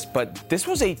Angeles. But this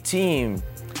was a team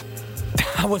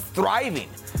that was thriving.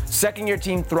 Second-year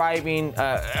team thriving,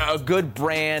 a good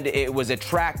brand. It was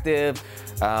attractive,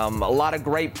 a lot of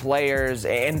great players,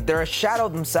 and they're a shadow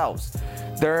of themselves.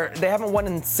 They haven't won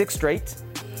in 6 straight.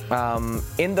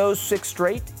 In those 6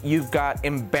 straight, you've got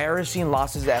embarrassing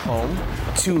losses at home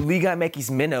to Liga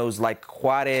MX minnows like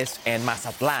Juarez and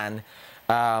Mazatlán.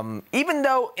 Even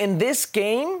though in this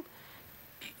game,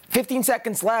 15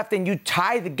 seconds left and you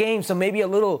tie the game, so maybe a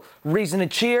little reason to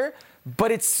cheer,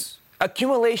 but it's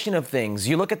accumulation of things.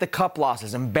 You look at the cup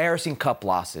losses, embarrassing cup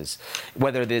losses,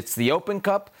 whether it's the Open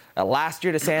Cup last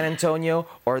year to San Antonio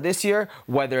or this year,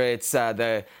 whether it's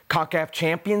the CONCACAF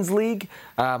Champions League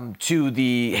to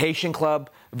the Haitian club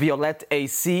Violette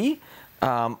AC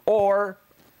or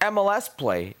MLS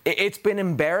play. It's been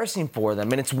embarrassing for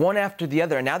them, and it's one after the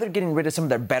other. And now they're getting rid of some of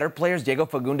their better players. Diego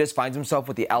Fagundes finds himself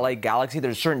with the LA Galaxy.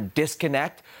 There's a certain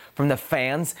disconnect from the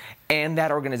fans and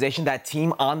that organization, that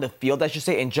team on the field, I should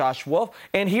say, and Josh Wolf.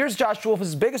 And here's Josh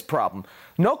Wolf's biggest problem.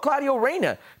 No Claudio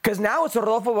Reyna, because now it's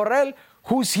Rodolfo Borrell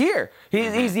who's here.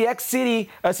 He's the ex-City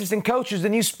assistant coach, who's the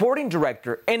new sporting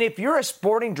director. And if you're a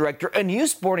sporting director, a new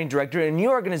sporting director, in a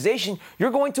new organization, you're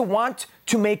going to want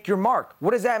to make your mark.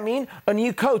 What does that mean? A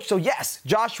new coach. So yes,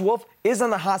 Josh Wolf is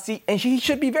on the hot seat, and he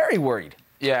should be very worried.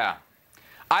 Yeah.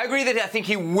 I agree that I think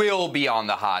he will be on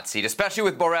the hot seat, especially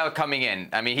with Borrell coming in.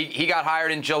 I mean, he got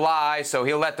hired in July, so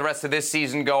he'll let the rest of this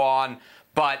season go on.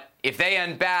 But if they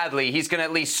end badly, he's going to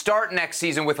at least start next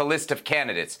season with a list of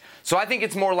candidates. So I think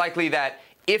it's more likely that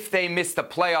if they miss the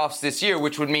playoffs this year,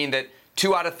 which would mean that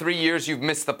 2 out of 3 years you've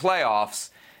missed the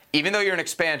playoffs, even though you're an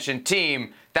expansion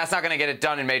team, that's not going to get it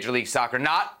done in Major League Soccer.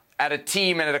 Not at a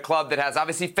team and at a club that has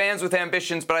obviously fans with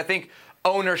ambitions, but I think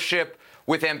ownership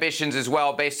with ambitions as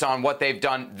well based on what they've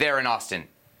done there in Austin.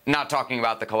 Not talking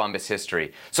about the Columbus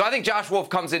history. So I think Josh Wolf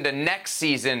comes into next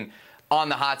season on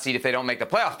the hot seat if they don't make the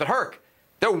playoffs. But Herc,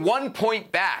 they're 1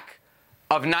 point back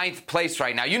of 9th place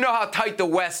right now. You know how tight the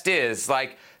West is.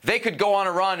 Like, they could go on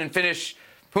a run and finish,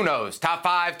 who knows, top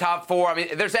 5, top 4. I mean,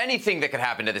 there's anything that could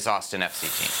happen to this Austin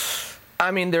FC team.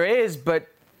 I mean, there is, but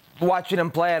watching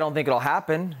him play, I don't think it'll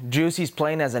happen. Juicy's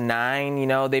playing as a 9. You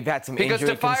know, they've had some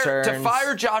injury concerns. To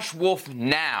fire Josh Wolf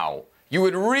now, you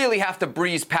would really have to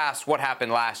breeze past what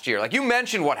happened last year. Like, you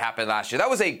mentioned what happened last year. That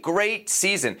was a great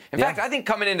season. In fact, I think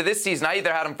coming into this season, I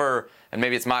either had him for, and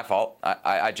maybe it's my fault,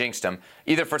 I jinxed him,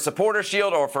 either for Supporter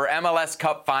Shield or for MLS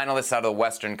Cup finalists out of the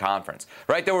Western Conference.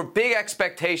 Right? There were big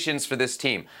expectations for this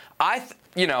team. I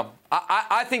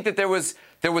think that there was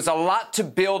a lot to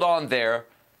build on there,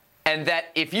 and that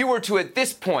if you were to, at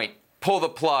this point, pull the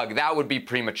plug, that would be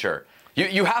premature.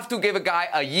 You have to give a guy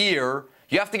a year.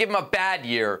 You have to give him a bad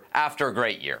year after a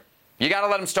great year. You got to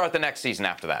let him start the next season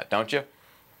after that, don't you?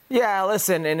 Yeah,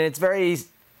 listen, and it's very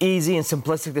easy and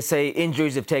simplistic to say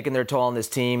injuries have taken their toll on this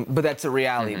team, but that's a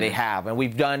reality. They have. And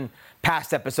we've done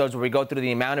past episodes where we go through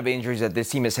the amount of injuries that this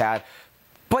team has had.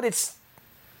 But it's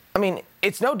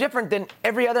no different than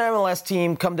every other MLS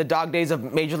team come the dog days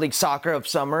of Major League Soccer of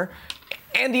summer.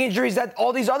 and the injuries that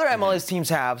all these other MLS teams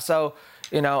have. So,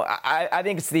 I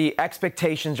think it's the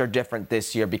expectations are different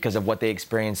this year because of what they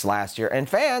experienced last year. And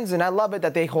fans, and I love it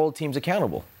that they hold teams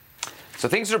accountable. So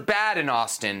things are bad in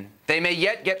Austin. They may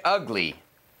yet get ugly.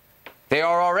 They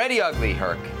are already ugly,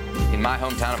 Herc, in my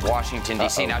hometown of Washington,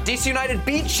 D.C. Now, D.C. United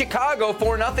beat Chicago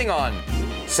 4-0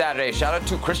 on Saturday. Shout out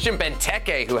to Christian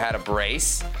Benteke, who had a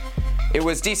brace. It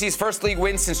was DC's first league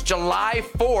win since July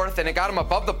 4th, and it got them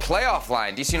above the playoff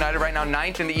line. DC United right now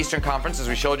 9th in the Eastern Conference, as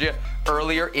we showed you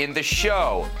earlier in the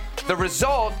show. The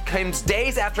result comes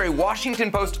days after a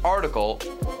Washington Post article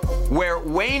where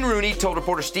Wayne Rooney told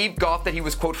reporter Steve Goff that he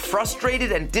was, quote,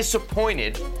 frustrated and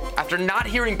disappointed after not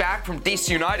hearing back from DC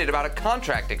United about a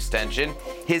contract extension.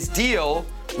 His deal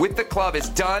with the club is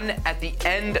done at the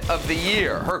end of the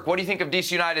year. Herc, what do you think of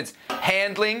DC United's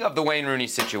handling of the Wayne Rooney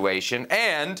situation?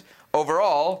 And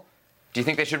overall, do you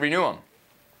think they should renew him?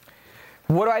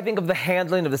 What do I think of the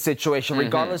handling of the situation?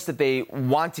 Regardless that they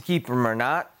want to keep him or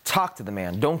not, talk to the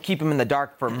man. Don't keep him in the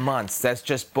dark for months. That's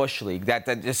just Bush League. That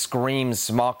just screams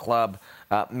small club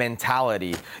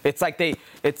mentality. It's like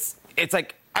it's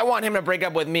like, I want him to break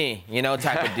up with me,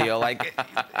 type of deal. Like,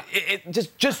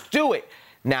 just do it.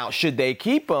 Now, should they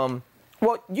keep him?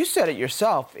 Well, you said it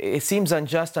yourself. It seems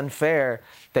unjust, unfair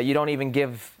that you don't even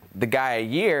give the guy a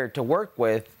year to work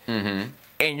with,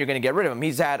 and you're going to get rid of him.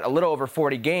 He's had a little over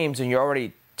 40 games, and you're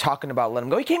already talking about letting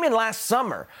him go. He came in last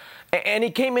summer, and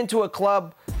he came into a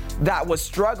club that was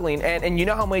struggling, and you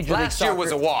know how Major League Soccer... Last year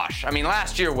was a wash. I mean,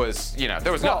 last year was,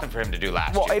 there was nothing for him to do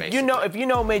last year, Well, if you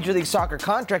know Major League Soccer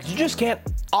contracts, you just can't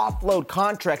offload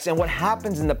contracts, and what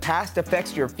happens in the past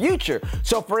affects your future.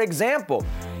 So, for example,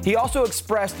 he also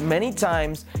expressed many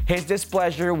times his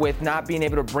displeasure with not being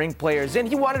able to bring players in.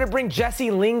 He wanted to bring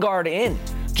Jesse Lingard in.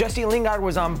 Jesse Lingard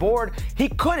was on board. He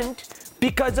couldn't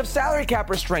because of salary cap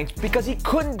restraints, because he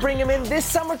couldn't bring him in this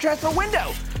summer transfer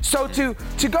window. So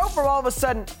to go from all of a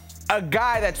sudden a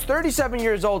guy that's 37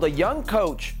 years old, a young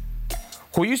coach,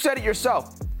 who you said it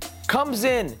yourself, comes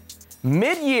in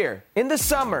mid-year in the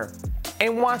summer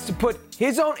and wants to put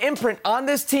his own imprint on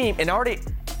this team and already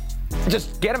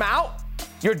just get him out?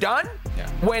 You're done? Yeah.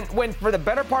 When for the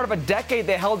better part of a decade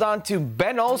they held on to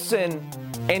Ben Olsen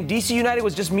and DC United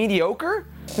was just mediocre?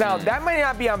 Now, that may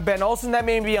not be on Ben Olsen, that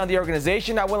may be on the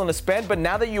organization not willing to spend, but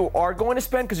now that you are going to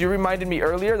spend, because you reminded me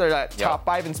earlier, they're at top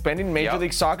 5 in spending in Major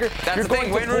League Soccer. That's the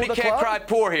thing, Wayne Rooney can't cry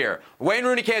poor here. Wayne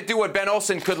Rooney can't do what Ben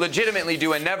Olsen could legitimately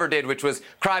do and never did, which was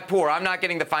cry poor. I'm not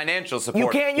getting the financial support. You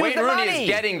can't use the money. Wayne Rooney is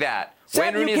getting that.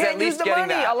 Wayne Rooney is at least getting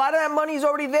that. A lot of that money is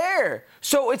already there.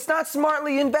 So it's not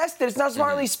smartly invested. It's not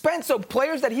smartly spent. So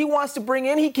players that he wants to bring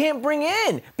in, he can't bring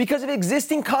in because of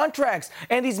existing contracts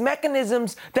and these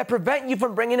mechanisms that prevent you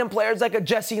from bringing in players like a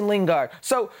Jesse Lingard.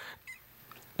 So,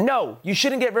 no, you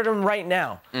shouldn't get rid of him right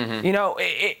now.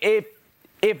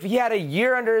 If he had a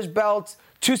year under his belt,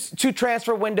 two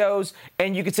transfer windows,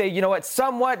 and you could say, you know what,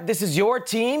 somewhat, this is your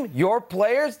team, your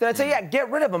players, then I'd say, yeah,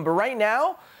 get rid of him. But right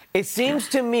now, it seems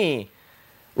to me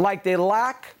like they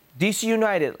lack, DC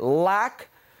United lack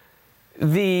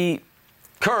the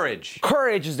courage.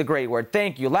 Courage is the great word.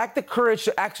 Thank you. Lack the courage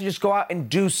to actually just go out and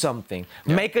do something.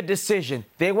 Yep. Make a decision.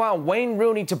 They want Wayne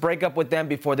Rooney to break up with them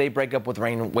before they break up with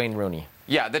Wayne Rooney.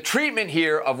 Yeah, the treatment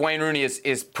here of Wayne Rooney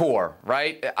is poor,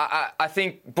 right? I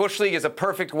think Bush League is a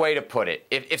perfect way to put it.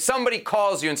 If somebody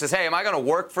calls you and says, hey, am I going to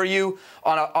work for you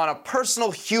on a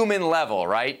personal human level,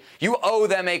 right? You owe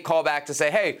them a call back to say,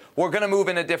 hey, we're going to move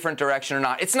in a different direction or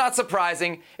not. It's not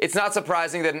surprising. It's not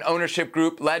surprising that an ownership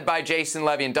group led by Jason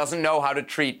Levy doesn't know how to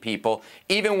treat people.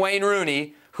 Even Wayne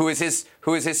Rooney, who is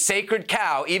his sacred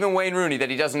cow, even Wayne Rooney, that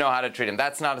he doesn't know how to treat him.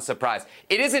 That's not a surprise.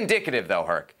 It is indicative, though,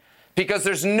 Herc. Because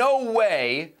there's no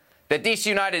way that DC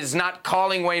United is not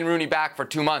calling Wayne Rooney back for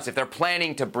 2 months if they're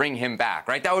planning to bring him back,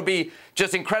 right? That would be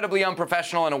just incredibly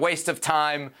unprofessional and a waste of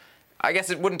time. I guess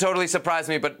it wouldn't totally surprise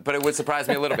me, but it would surprise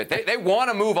me a little bit. They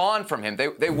want to move on from him.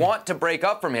 They want to break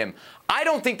up from him. I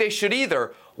don't think they should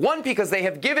either. One, because they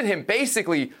have given him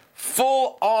basically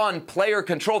full-on player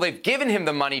control. They've given him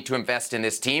the money to invest in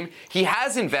this team. He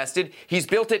has invested. He's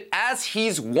built it as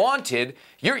he's wanted.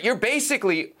 You're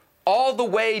basically all the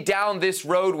way down this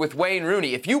road with Wayne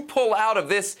Rooney. If you pull out of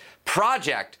this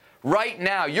project right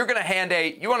now, you're going to hand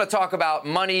you want to talk about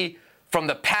money from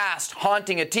the past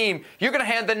haunting a team, you're going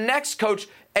to hand the next coach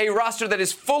a roster that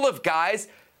is full of guys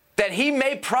that he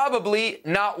may probably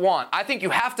not want. I think you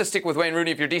have to stick with Wayne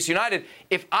Rooney if you're DC United.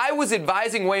 If I was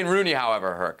advising Wayne Rooney,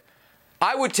 however, Herc,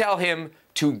 I would tell him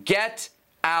to get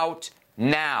out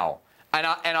now. And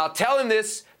I'll tell him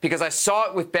this because I saw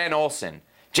it with Ben Olsen.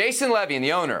 Jason Levy,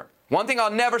 the owner, one thing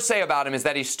I'll never say about him is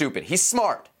that he's stupid. He's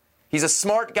smart. He's a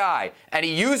smart guy, and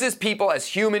he uses people as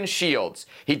human shields.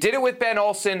 He did it with Ben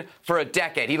Olsen for a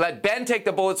decade. He let Ben take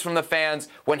the bullets from the fans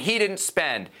when he didn't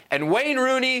spend. And Wayne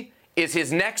Rooney is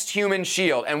his next human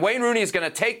shield. And Wayne Rooney is going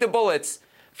to take the bullets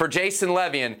for Jason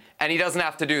Levian, and he doesn't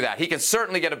have to do that. He can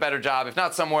certainly get a better job, if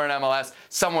not somewhere in MLS,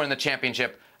 somewhere in the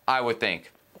championship, I would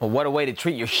think. Well, what a way to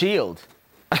treat your shield.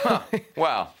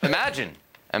 Well, imagine.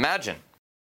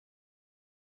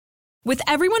 With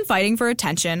everyone fighting for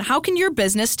attention, how can your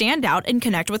business stand out and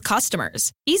connect with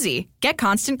customers? Easy. Get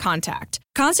Constant Contact.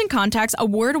 Constant Contact's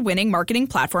award-winning marketing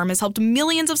platform has helped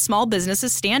millions of small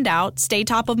businesses stand out, stay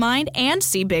top of mind, and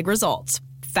see big results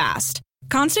fast.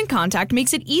 Constant Contact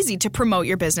makes it easy to promote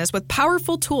your business with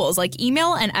powerful tools like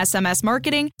email and SMS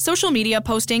marketing, social media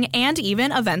posting, and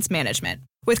even events management.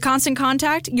 With Constant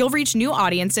Contact, you'll reach new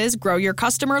audiences, grow your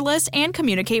customer list, and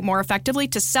communicate more effectively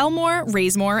to sell more,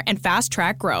 raise more, and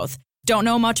fast-track growth. Don't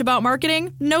know much about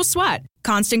marketing? No sweat.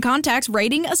 Constant Contact's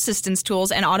writing assistance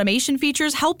tools and automation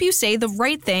features help you say the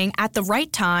right thing at the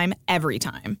right time, every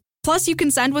time. Plus, you can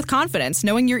send with confidence,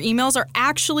 knowing your emails are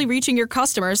actually reaching your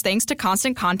customers thanks to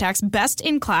Constant Contact's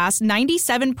best-in-class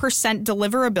 97%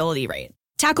 deliverability rate.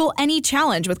 Tackle any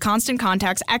challenge with Constant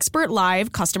Contact's expert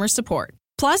live customer support.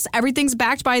 Plus, everything's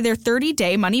backed by their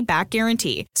 30-day money-back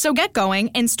guarantee. So get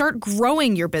going and start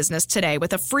growing your business today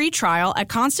with a free trial at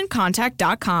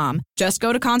ConstantContact.com. Just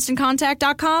go to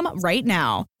ConstantContact.com right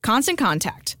now. Constant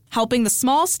Contact, helping the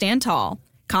small stand tall.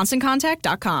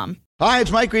 ConstantContact.com. Hi,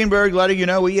 it's Mike Greenberg letting you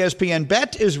know ESPN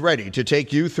Bet is ready to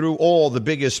take you through all the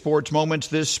biggest sports moments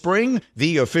this spring.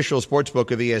 The official sportsbook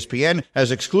of ESPN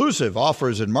has exclusive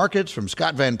offers and markets from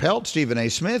Scott Van Pelt, Stephen A.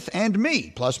 Smith, and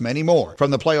me, plus many more. From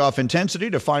the playoff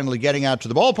intensity to finally getting out to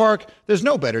the ballpark, there's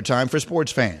no better time for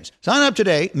sports fans. Sign up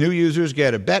today. New users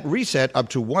get a bet reset up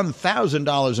to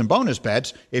 $1,000 in bonus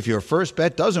bets if your first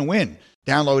bet doesn't win.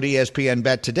 Download ESPN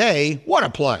Bet today. What a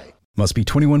play. Must be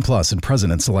 21 plus and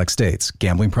present in select states.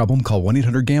 Gambling problem? Call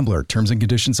 1-800-GAMBLER. Terms and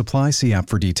conditions apply. See app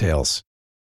for details.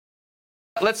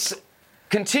 Let's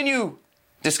continue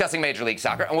discussing Major League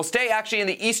Soccer, and we'll stay actually in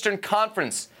the Eastern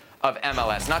Conference of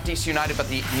MLS. Not DC United, but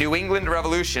the New England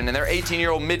Revolution and their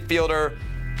 18-year-old midfielder,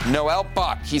 Noel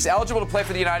Buck. He's eligible to play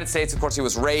for the United States. Of course, he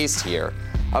was raised here.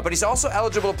 But he's also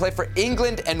eligible to play for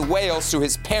England and Wales through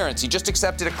his parents. He just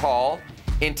accepted a call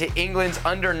into England's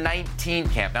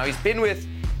under-19 camp. Now, he's been with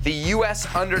the U.S.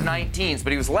 under-19s, but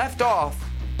he was left off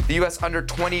the U.S.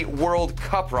 under-20 World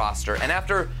Cup roster. And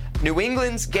after New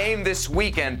England's game this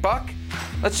weekend, Buck,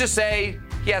 let's just say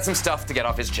he had some stuff to get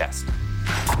off his chest.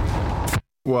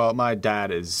 Well, my dad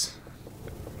is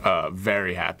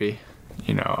very happy.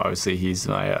 You know, obviously he's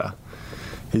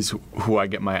who I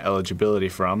get my eligibility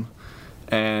from.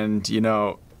 And, you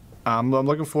know, I'm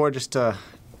looking forward just to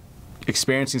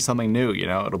experiencing something new. You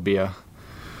know, it'll be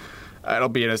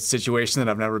in a situation that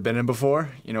I've never been in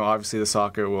before. You know, obviously the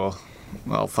soccer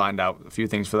I'll find out a few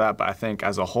things for that, but I think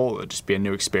as a whole it'll just be a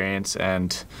new experience,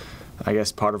 and I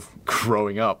guess part of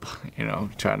growing up, you know,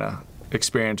 trying to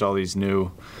experience all these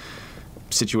new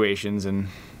situations and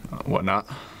whatnot.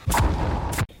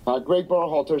 Greg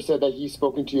Berhalter said that he's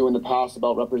spoken to you in the past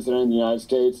about representing the United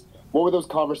States. What were those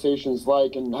conversations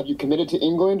like, and have you committed to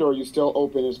England, or are you still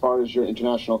open as far as your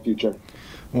international future?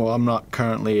 Well, I'm not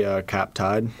currently cap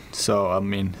tied, so I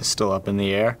mean, it's still up in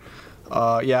the air.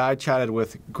 Yeah, I chatted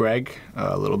with Greg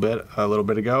a little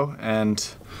bit ago, and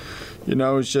you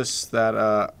know, it's just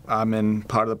that I'm in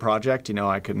part of the project. You know,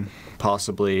 I can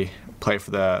possibly play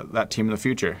for that team in the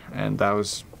future, and that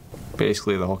was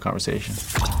basically the whole conversation.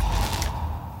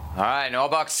 All right, Noel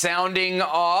Buck sounding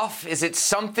off. Is it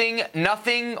something,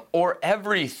 nothing, or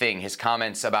everything? His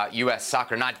comments about U.S.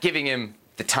 soccer not giving him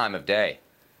the time of day.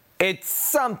 It's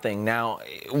something. Now,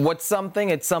 what's something?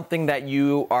 It's something that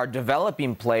you are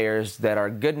developing players that are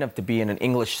good enough to be in an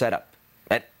English setup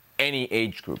at any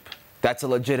age group. That's a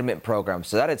legitimate program.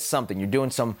 So that is something. You're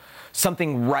doing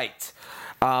something right.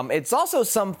 It's also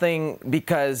something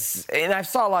because, and I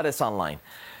saw a lot of this online,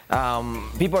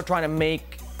 people are trying to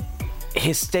make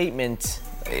his statement,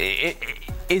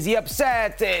 is he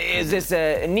upset? Is this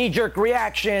a knee-jerk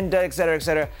reaction, et cetera, et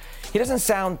cetera? He doesn't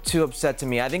sound too upset to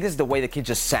me. I think this is the way the kid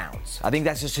just sounds. I think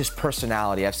that's just his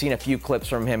personality. I've seen a few clips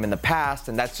from him in the past,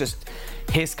 and that's just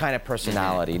his kind of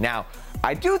personality. Now,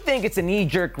 I do think it's a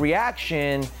knee-jerk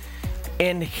reaction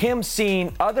in him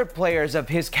seeing other players of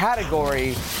his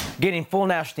category getting full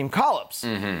national team call-ups.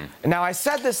 Now, I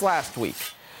said this last week.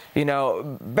 You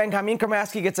know, Benjamin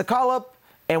Kramaski gets a call-up,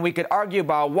 and we could argue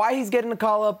about why he's getting a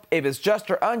call-up, if it's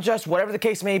just or unjust, whatever the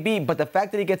case may be. But the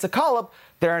fact that he gets a call-up,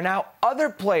 there are now other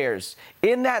players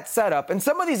in that setup. And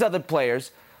some of these other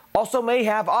players also may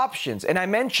have options. And I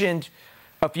mentioned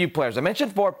a few players. I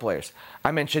mentioned 4 players.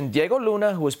 I mentioned Diego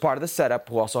Luna, who is part of the setup,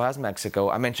 who also has Mexico.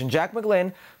 I mentioned Jack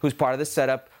McGlynn, who's part of the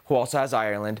setup, who also has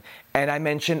Ireland. And I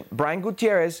mentioned Brian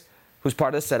Gutierrez, who's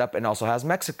part of the setup and also has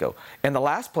Mexico. And the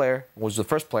last player, was the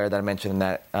first player that I mentioned in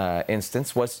that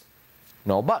instance, was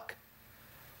Noel Buck.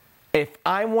 If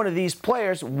I'm one of these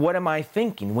players, what am I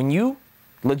thinking? When you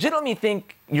legitimately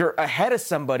think you're ahead of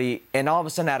somebody and all of a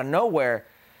sudden out of nowhere,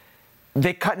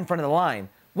 they cut in front of the line.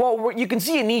 Well, you can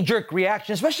see a knee-jerk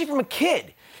reaction, especially from a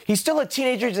kid. He's still a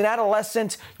teenager. He's an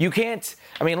adolescent. You can't...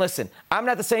 I mean, listen, I'm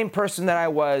not the same person that I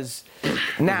was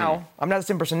now. I'm not the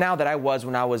same person now that I was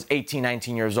when I was 18,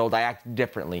 19 years old. I acted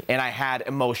differently, and I had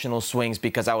emotional swings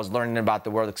because I was learning about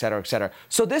the world, et cetera, et cetera.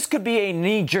 So this could be a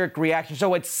knee-jerk reaction.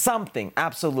 So it's something,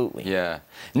 absolutely. Yeah.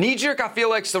 Knee-jerk, I feel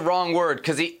like, is the wrong word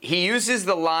because he uses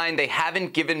the line, "They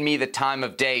haven't given me the time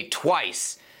of day,"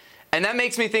 twice. And that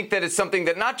makes me think that it's something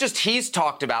that not just he's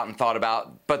talked about and thought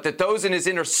about, but that those in his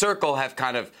inner circle have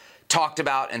kind of talked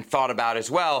about and thought about as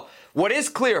well. What is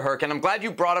clear, Herc, and I'm glad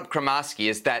you brought up Kramaski,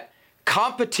 is that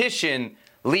competition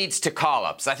leads to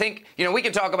call-ups. I think, we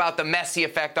can talk about the Messi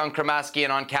effect on Kramaski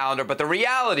and on Calendar, but the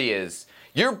reality is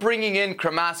you're bringing in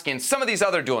Kramaski and some of these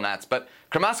other dual nats, but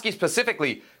Kramaski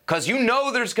specifically, because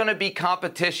there's going to be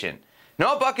competition.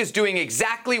 Noel Buck is doing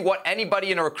exactly what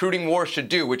anybody in a recruiting war should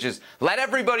do, which is let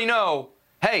everybody know,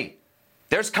 hey,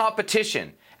 there's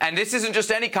competition. And this isn't just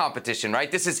any competition,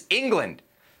 right? This is England.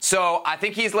 So I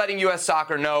think he's letting U.S.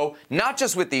 Soccer know, not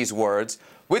just with these words,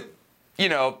 with,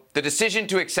 the decision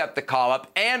to accept the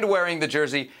call-up and wearing the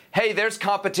jersey, hey, there's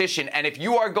competition. And if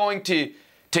you are going to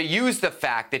use the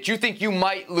fact that you think you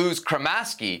might lose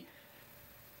Kramaski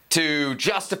to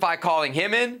justify calling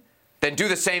him in, then do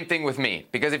the same thing with me.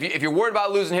 Because if you're worried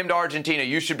about losing him to Argentina,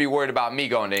 you should be worried about me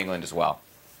going to England as well.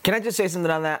 Can I just say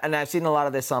something on that? And I've seen a lot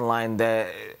of this online,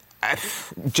 that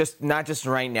not just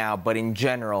right now, but in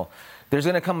general, there's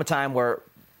going to come a time where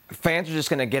fans are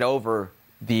just going to get over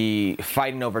the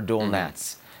fighting over dual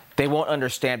nats. They won't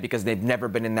understand because they've never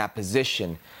been in that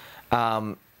position.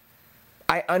 I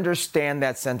understand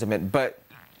that sentiment, but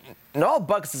Noel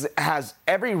Bucks has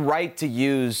every right to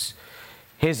use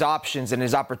his options and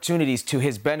his opportunities to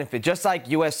his benefit, just like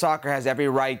U.S. Soccer has every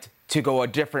right to go a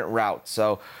different route.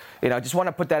 So, I just want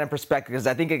to put that in perspective because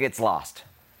I think it gets lost.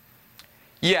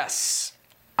 Yes,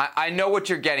 I know what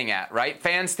you're getting at, right?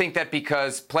 Fans think that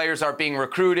because players are being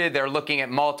recruited, they're looking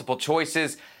at multiple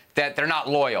choices, that they're not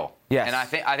loyal. Yes. And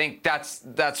I think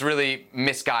that's really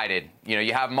misguided.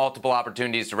 You have multiple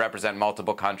opportunities to represent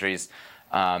multiple countries,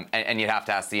 and you'd have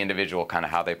to ask the individual kind of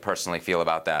how they personally feel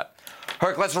about that.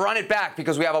 Herc, let's run it back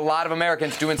because we have a lot of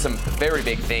Americans doing some very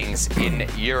big things in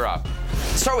Europe.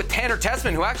 Let's start with Tanner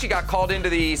Tessman, who actually got called into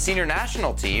the senior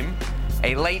national team,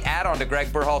 a late add-on to Greg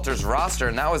Berhalter's roster,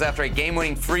 and that was after a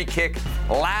game-winning free kick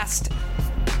last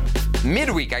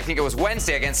midweek. I think it was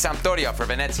Wednesday against Sampdoria for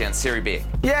Venezia in Serie B.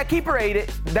 Yeah, keeper ate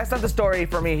it. That's not the story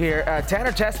for me here.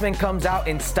 Tanner Tessman comes out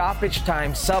in stoppage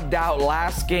time, subbed out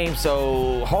last game,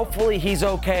 so hopefully he's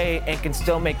okay and can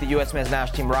still make the U.S. men's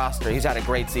national team roster. He's had a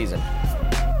great season.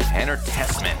 Tanner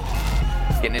Tessman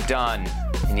getting it done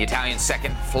in the Italian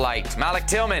second flight. Malik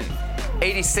Tillman,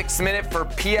 86th minute for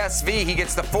PSV. He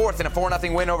gets the fourth in a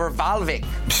 4-0 win over Valvik.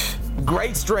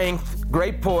 Great strength,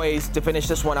 great poise to finish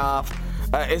this one off.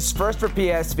 His first for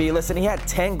PSV. Listen, he had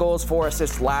 10 goals, 4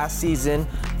 assists last season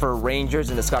for Rangers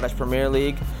in the Scottish Premier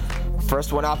League.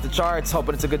 First one off the charts.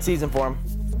 Hoping it's a good season for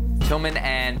him. Tillman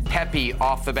and Pepe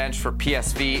off the bench for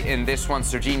PSV in this one.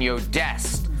 Serginho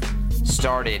Dest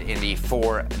started in the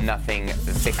 4-0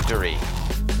 victory.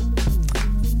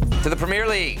 To the Premier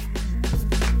League.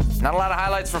 Not a lot of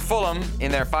highlights for Fulham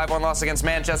in their 5-1 loss against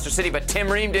Manchester City, but Tim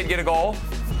Ream did get a goal.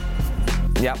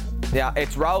 Yep. Yeah,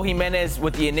 it's Raul Jimenez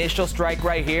with the initial strike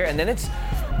right here, and then it's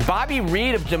Bobby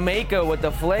Reed of Jamaica with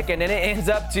the flick, and then it ends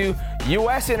up to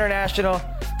U.S. international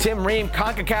Tim Ream,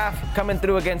 CONCACAF coming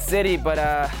through against City, but,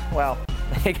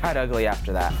 it got ugly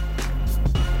after that.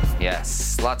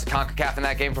 Yes, lots of CONCACAF in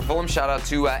that game for Fulham. Shout out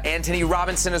to Anthony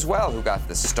Robinson as well, who got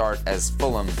the start as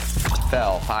Fulham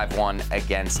fell 5-1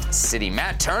 against City.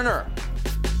 Matt Turner,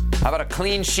 how about a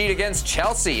clean sheet against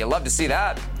Chelsea? You love to see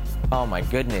that. Oh, my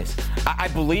goodness. I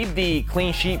believe the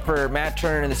clean sheet for Matt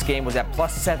Turner in this game was at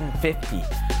plus 750.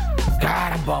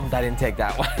 God, I'm bummed I didn't take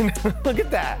that one. Look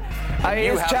at that.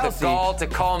 You it's have Chelsea. The gall to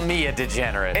call me a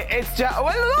degenerate. Look,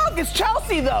 it's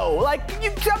Chelsea, though. Like, you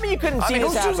tell me you couldn't see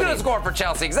this happening. Who's going to score for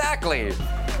Chelsea? Exactly.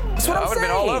 That's what I'm saying. I would have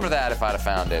been all over that if I'd have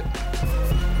found it.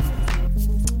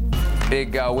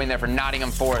 Big win there for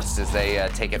Nottingham Forest as they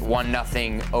take it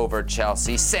 1-0 over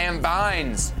Chelsea. Sam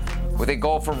Bynes with a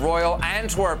goal for Royal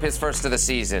Antwerp, his first of the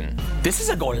season. This is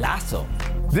a golazo.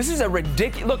 This is a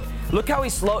ridiculous... Look, Look how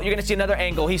he's slow. You're going to see another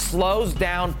angle. He slows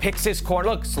down, picks his corner.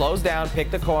 Look, slows down,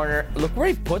 pick the corner. Look where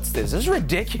he puts this. This is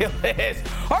ridiculous.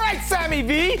 All right, Sammy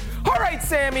V. All right,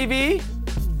 Sammy V.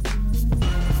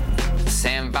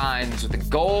 Sam Vines with the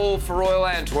goal for Royal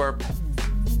Antwerp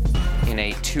in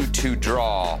a 2-2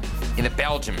 draw in the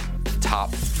Belgium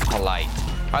top flight.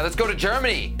 All right, let's go to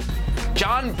Germany.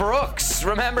 John Brooks,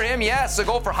 remember him? Yes, a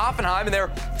goal for Hoffenheim in their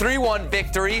 3-1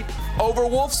 victory over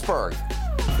Wolfsburg.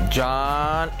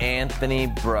 John Anthony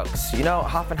Brooks. You know,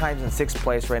 Hoffenheim's in 6th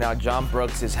place right now. John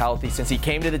Brooks is healthy since he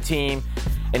came to the team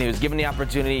and he was given the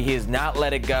opportunity. He has not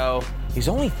let it go. He's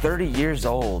only 30 years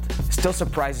old. It still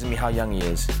surprises me how young he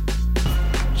is.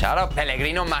 Shout out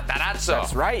Pellegrino Matarazzo.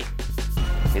 That's right.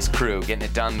 His crew getting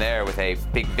it done there with a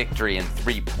big victory and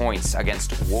 3 points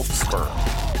against Wolfsburg.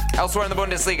 Elsewhere in the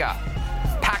Bundesliga,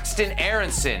 Paxton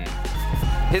Aronson.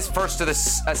 His first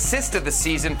assist of the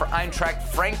season for Eintracht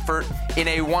Frankfurt in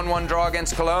a 1-1 draw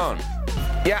against Cologne.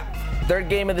 Yeah, 3rd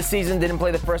game of the season. Didn't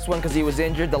play the first one because he was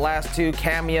injured. The last 2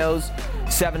 cameos,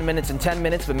 7 minutes and 10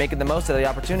 minutes, but making the most of the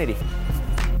opportunity.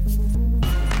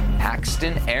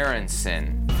 Paxton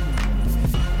Aronson.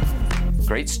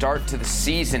 Great start to the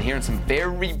season. Hearing some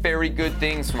very, very good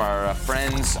things from our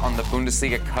friends on the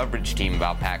Bundesliga coverage team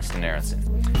about Paxton Aronson.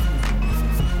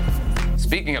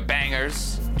 Speaking of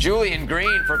bangers, Julian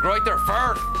Green for Greuther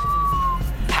Fürth.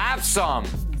 Have some.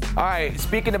 All right,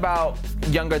 speaking about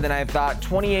younger than I thought,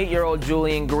 28-year-old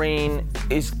Julian Green.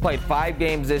 He's played 5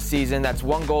 games this season. That's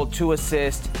 1 goal, 2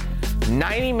 assists.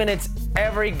 90 minutes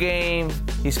every game.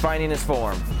 He's finding his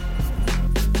form.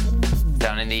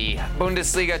 Down in the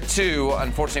Bundesliga 2,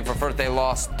 unfortunately for Fürth, they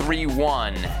lost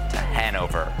 3-1 to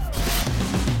Hanover.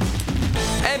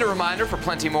 And a reminder for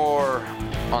plenty more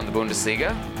on the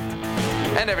Bundesliga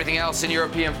and everything else in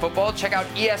European football, check out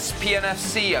ESPN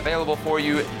FC, available for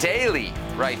you daily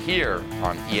right here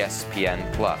on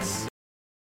ESPN Plus.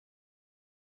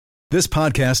 This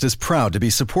podcast is proud to be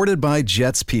supported by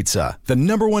Jets Pizza, the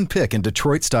 #1 pick in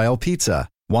Detroit-style pizza.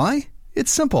 Why?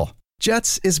 It's simple.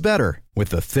 Jets is better. With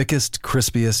the thickest,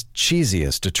 crispiest,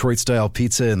 cheesiest Detroit-style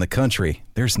pizza in the country,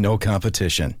 there's no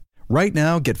competition. Right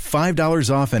now, get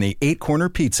 $5 off any 8-corner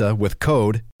pizza with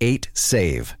code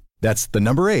 8SAVE. That's the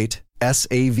number 8,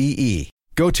 SAVE.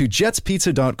 Go to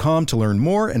jetspizza.com to learn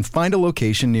more and find a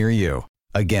location near you.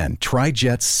 Again, try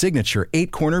Jet's signature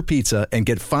 8-corner pizza and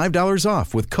get $5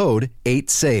 off with code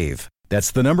 8SAVE.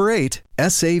 That's the number 8,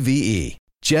 SAVE.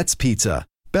 Jet's Pizza.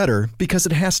 Better because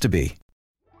it has to be.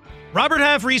 Robert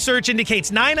Half research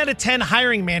indicates 9 out of 10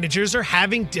 hiring managers are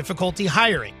having difficulty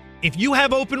hiring. If you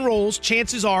have open roles,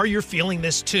 chances are you're feeling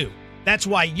this too. That's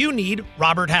why you need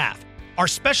Robert Half. Our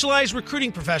specialized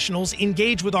recruiting professionals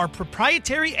engage with our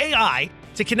proprietary AI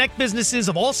to connect businesses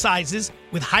of all sizes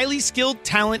with highly skilled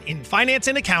talent in finance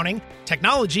and accounting,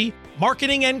 technology,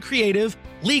 marketing and creative,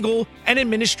 legal, and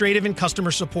administrative and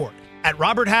customer support. At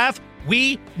Robert Half,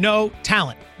 we know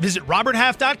talent. Visit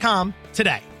roberthalf.com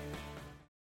today.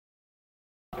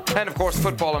 And of course,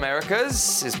 Football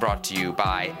Americas is brought to you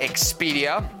by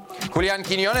Expedia. Julian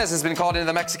Quiñones has been called into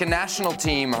the Mexican national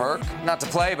team, Herc, not to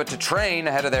play, but to train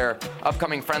ahead of their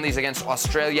upcoming friendlies against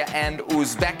Australia and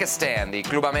Uzbekistan. The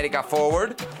Club America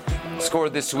forward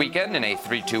scored this weekend in a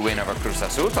 3-2 win over Cruz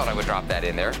Azul. Thought I would drop that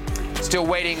in there. Still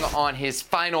waiting on his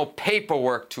final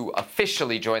paperwork to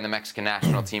officially join the Mexican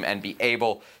national team and be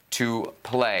able to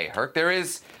play. Herc, there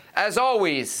is, as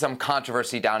always, some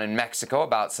controversy down in Mexico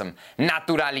about some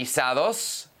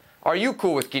naturalizados. Are you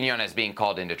cool with Quiñones being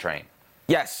called in to train?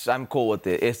 Yes, I'm cool with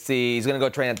it. He's going to go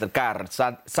train at the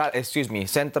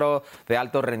Centro de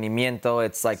Alto Rendimiento.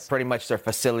 It's like pretty much their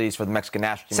facilities for the Mexican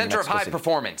national team. Center of High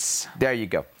Performance. There you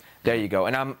go. There you go.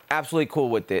 And I'm absolutely cool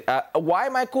with it. Why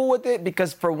am I cool with it?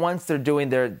 Because for once they're doing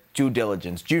their due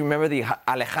diligence. Do you remember the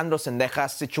Alejandro Sendejas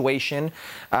situation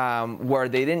where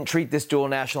they didn't treat this dual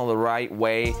national the right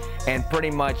way and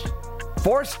pretty much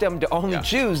forced them to only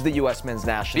choose the U.S. men's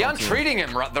national Beyond team. treating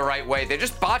him the right way, they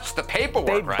just botched the paperwork,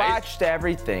 They right? botched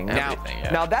everything.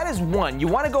 Now that is one. You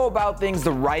want to go about things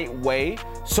the right way,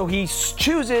 so he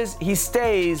chooses, he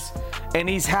stays, and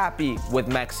he's happy with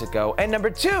Mexico. And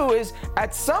number two is,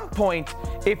 at some point,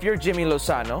 if you're Jimmy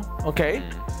Lozano, okay,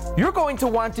 you're going to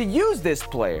want to use this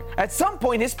player. At some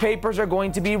point, his papers are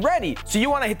going to be ready, so you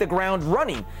want to hit the ground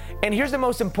running. And here's the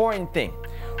most important thing.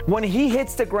 When he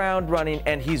hits the ground running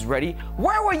and he's ready,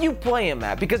 where will you play him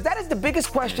at? Because that is the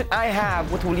biggest question I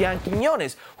have with Julian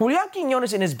Quiñones. Julian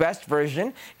Quiñones in his best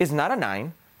version is not a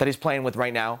 9 that he's playing with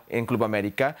right now in Club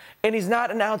America, and he's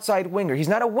not an outside winger. He's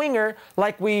not a winger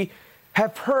like we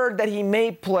have heard that he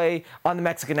may play on the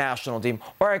Mexican national team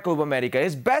or at Club America.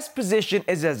 His best position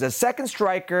is as a second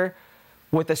striker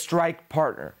with a strike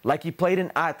partner, like he played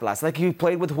in Atlas, like he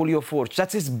played with Julio Furch.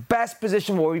 That's his best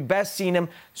position, where we best seen him.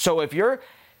 So if you're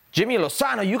Jimmy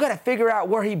Lozano, you got to figure out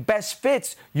where he best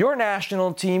fits your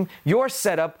national team, your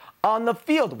setup on the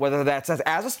field, whether that's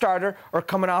as a starter or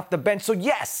coming off the bench. So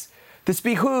yes, this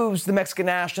behooves the Mexican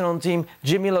national team,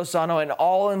 Jimmy Lozano, and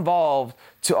all involved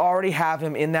to already have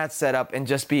him in that setup and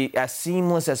just be as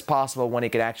seamless as possible when he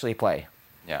could actually play.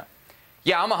 Yeah.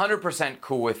 Yeah, I'm 100%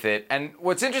 cool with it. And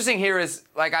what's interesting here is,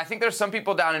 like, I think there's some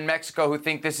people down in Mexico who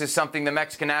think this is something the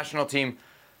Mexican national team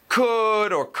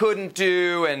could or couldn't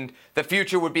do, and the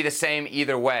future would be the same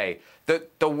either way.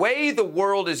 The way the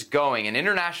world is going and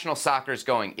international soccer is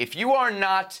going, if you are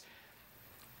not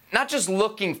just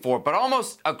looking for, but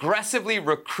almost aggressively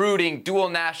recruiting dual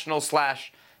national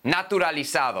 /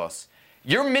 naturalizados,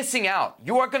 you're missing out.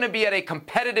 You are going to be at a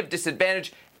competitive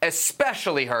disadvantage,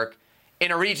 especially, Herc,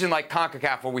 in a region like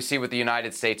CONCACAF, where we see what the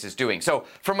United States is doing. So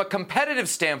from a competitive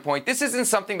standpoint, this isn't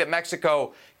something that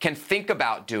Mexico can think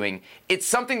about doing. It's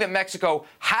something that Mexico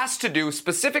has to do,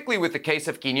 specifically with the case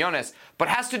of Quiñones, but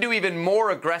has to do even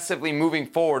more aggressively moving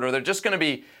forward, or they're just going to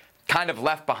be kind of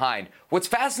left behind. What's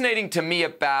fascinating to me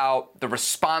about the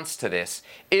response to this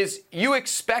is you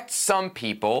expect some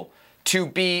people to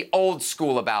be old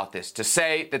school about this, to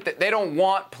say that they don't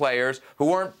want players who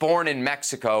weren't born in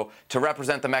Mexico to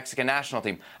represent the Mexican national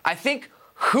team. I think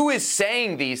who is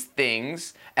saying these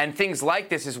things and things like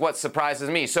this is what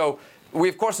surprises me. So we,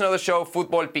 of course, know the show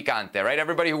Futbol Picante, right?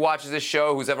 Everybody who watches this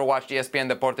show, who's ever watched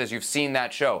ESPN Deportes, you've seen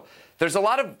that show. There's a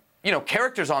lot of,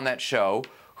 characters on that show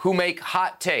who make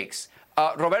hot takes.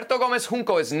 Roberto Gomez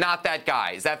Junco is not that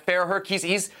guy. Is that fair, Herc?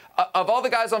 He's of all the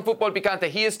guys on Futbol Picante,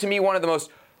 he is, to me, one of the most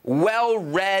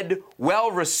well-read,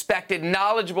 well-respected,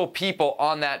 knowledgeable people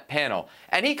on that panel.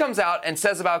 And he comes out and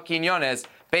says about Quiñones,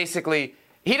 basically,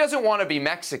 he doesn't want to be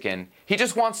Mexican. He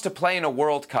just wants to play in a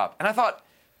World Cup. And I thought,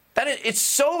 it's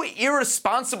so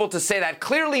irresponsible to say that,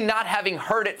 clearly not having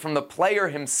heard it from the player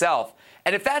himself.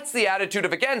 And if that's the attitude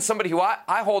of, again, somebody who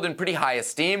I hold in pretty high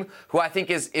esteem, who I think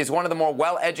is one of the more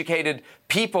well-educated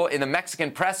people in the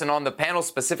Mexican press and on the panel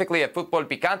specifically at Futbol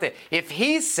Picante, if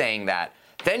he's saying that,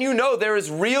 then there is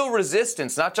real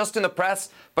resistance, not just in the press,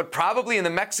 but probably in the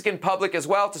Mexican public as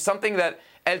well, to something that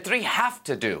El Tri have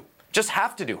to do. Just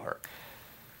have to do, Herc.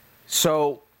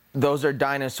 So those are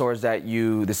dinosaurs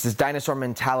this is dinosaur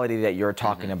mentality that you're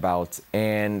talking about.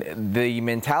 And the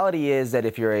mentality is that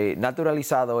if you're a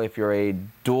naturalizado, if you're a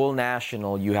dual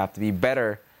national, you have to be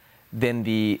better than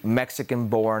the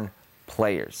Mexican-born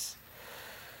players.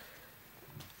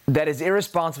 That is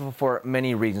irresponsible for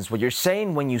many reasons. What you're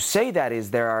saying when you say that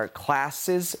is there are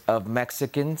classes of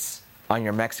Mexicans on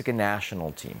your Mexican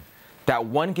national team. That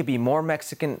one could be more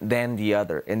Mexican than the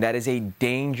other. And that is a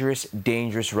dangerous,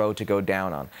 dangerous road to go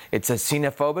down on. It's a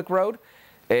xenophobic road.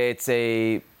 It's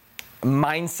a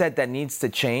mindset that needs to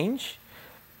change.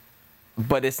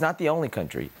 But it's not the only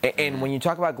country. And when you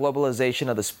talk about globalization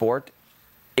of the sport,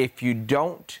 if you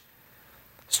don't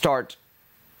start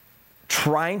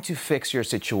trying to fix your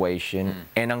situation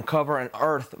and uncover and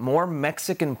unearth more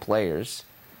Mexican players,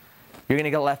 you're going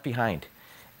to get left behind.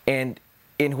 And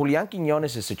in Julián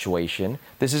Quiñones' situation,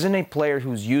 this isn't a player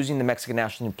who's using the Mexican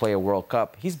national team to play a World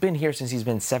Cup. He's been here since he's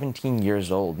been 17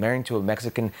 years old, married to a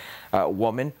Mexican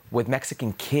woman with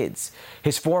Mexican kids.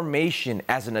 His formation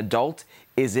as an adult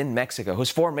is in Mexico. His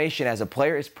formation as a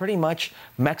player is pretty much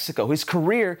Mexico. His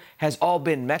career has all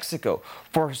been Mexico.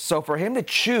 So for him to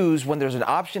choose when there's an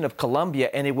option of Colombia,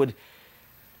 and it would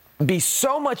be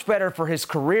so much better for his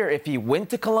career if he went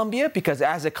to Colombia, because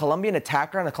as a Colombian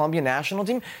attacker on the Colombian national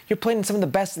team, you're playing in some of the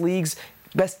best leagues,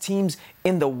 best teams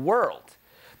in the world.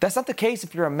 That's not the case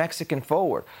if you're a Mexican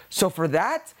forward. So for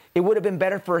that, it would have been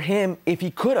better for him if he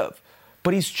could have.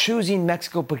 But he's choosing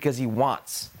Mexico because he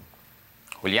wants.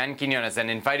 Julián Quiñones, then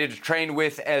invited to train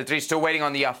with El Tri, still waiting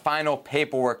on the final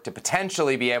paperwork to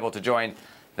potentially be able to join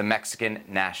the Mexican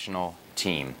national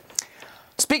team.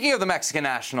 Speaking of the Mexican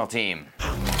national team,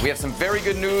 we have some very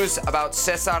good news about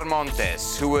Cesar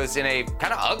Montes, who was in a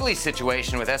kind of ugly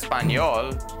situation with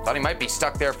Espanyol. Thought he might be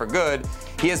stuck there for good.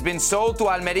 He has been sold to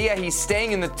Almeria. He's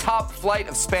staying in the top flight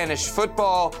of Spanish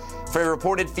football for a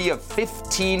reported fee of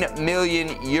 15 million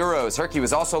euros. Herky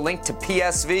was also linked to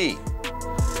PSV.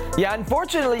 Yeah,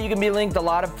 unfortunately, you can be linked a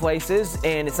lot of places,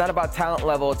 and it's not about talent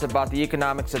level, it's about the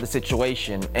economics of the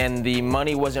situation. And the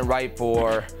money wasn't right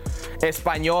for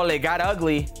Espanyol. It got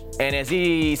ugly, and as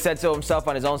he said so himself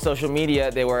on his own social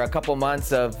media, there were a couple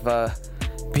months of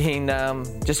being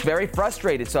just very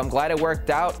frustrated. So I'm glad it worked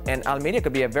out, and Almeria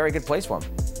could be a very good place for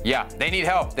him. Yeah, they need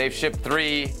help. They've shipped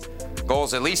 3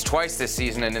 goals at least twice this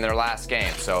season and in their last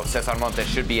game. So Cesar Montes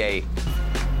should be a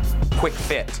quick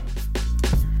fit.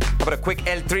 How about a quick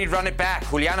El Tri run it back?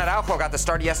 Julián Araujo got the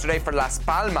start yesterday for Las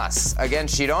Palmas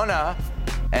against Girona,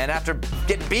 and after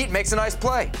getting beat, makes a nice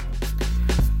play.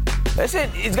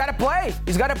 Listen, he's got to play.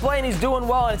 He's got to play, and he's doing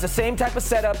well, and it's the same type of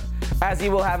setup as he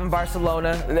will have in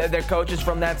Barcelona. Their coaches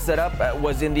from that setup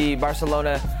was in the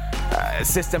Barcelona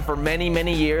system for many,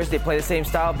 many years. They play the same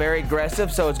style, very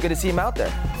aggressive, so it's good to see him out there.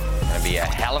 Going to be a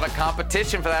hell of a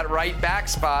competition for that right back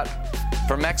spot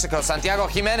for Mexico. Santiago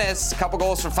Jimenez, a couple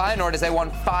goals for Feyenoord as they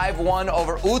won 5-1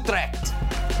 over Utrecht.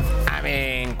 I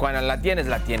mean, cuando la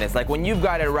tienes. Like, when you've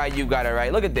got it right, you've got it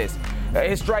right. Look at this.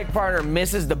 His strike partner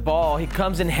misses the ball. He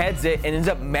comes and heads it and ends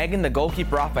up megging the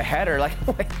goalkeeper off a header. Like,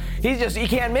 he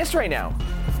can't miss right now.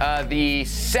 The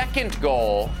second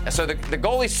goal, so the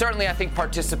goalie certainly, I think,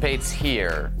 participates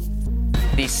here.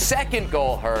 The second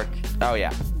goal, Herc. Oh,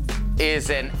 yeah.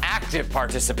 Is an active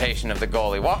participation of the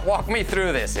goalie. Walk me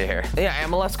through this here. Yeah,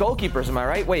 MLS goalkeepers, am I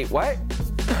right? Wait, what?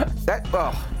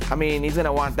 I mean, he's going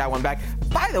to want that one back.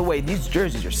 By the way, these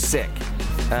jerseys are sick,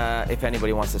 if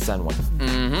anybody wants to send one.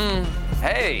 Mm-hmm.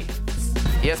 Hey,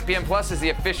 ESPN Plus is the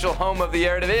official home of the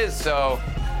Eredivisie, so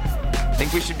I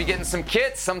think we should be getting some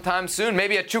kits sometime soon.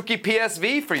 Maybe a Chucky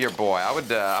PSV for your boy. I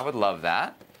would love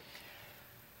that.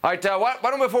 All right, why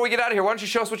don't, before we get out of here, why don't you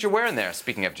show us what you're wearing there,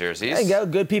 speaking of jerseys? There you go.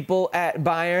 Good people at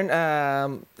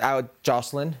Bayern.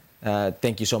 Jocelyn,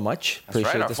 thank you so much. That's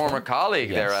right, our former colleague.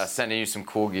 Yes. They're sending you some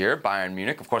cool gear. Bayern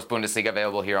Munich, of course, Bundesliga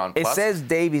available here on Plus. It says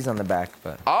Davies on the back.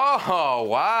 But oh,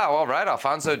 wow. All right,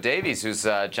 Alphonso Davies, who's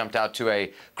jumped out to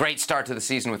a great start to the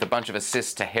season with a bunch of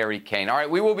assists to Harry Kane. All right,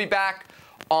 we will be back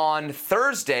on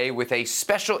Thursday with a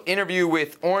special interview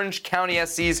with Orange County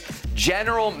SC's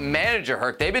general manager,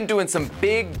 Herc. They've been doing some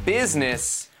big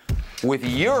business with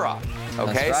Europe.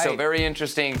 Okay, right. So very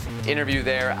interesting interview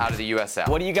there out of the USL.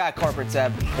 What do you got, Corporate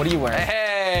Seb? What are you wearing?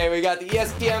 Hey, we got the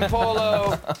ESPN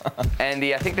polo and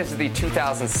I think this is the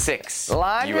 2006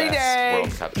 Laundry US Day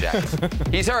World Cup jacket.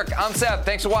 He's Herc, I'm Seb.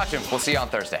 Thanks for watching. We'll see you on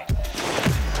Thursday.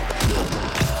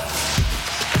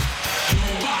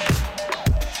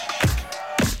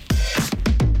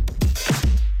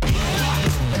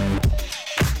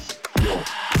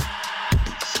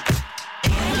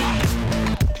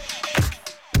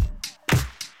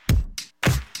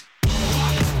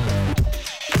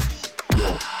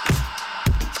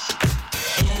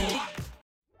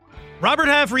 Robert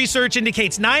Half research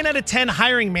indicates 9 out of 10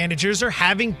 hiring managers are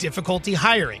having difficulty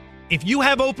hiring. If you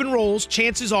have open roles,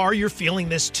 chances are you're feeling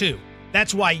this too.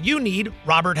 That's why you need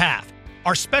Robert Half.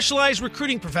 Our specialized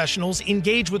recruiting professionals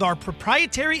engage with our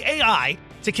proprietary AI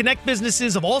to connect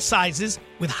businesses of all sizes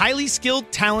with highly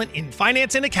skilled talent in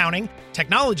finance and accounting,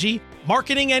 technology,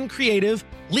 marketing and creative,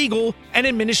 legal, and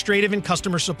administrative and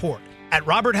customer support. At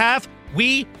Robert Half,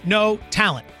 we know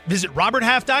talent. Visit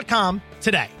roberthalf.com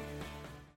today.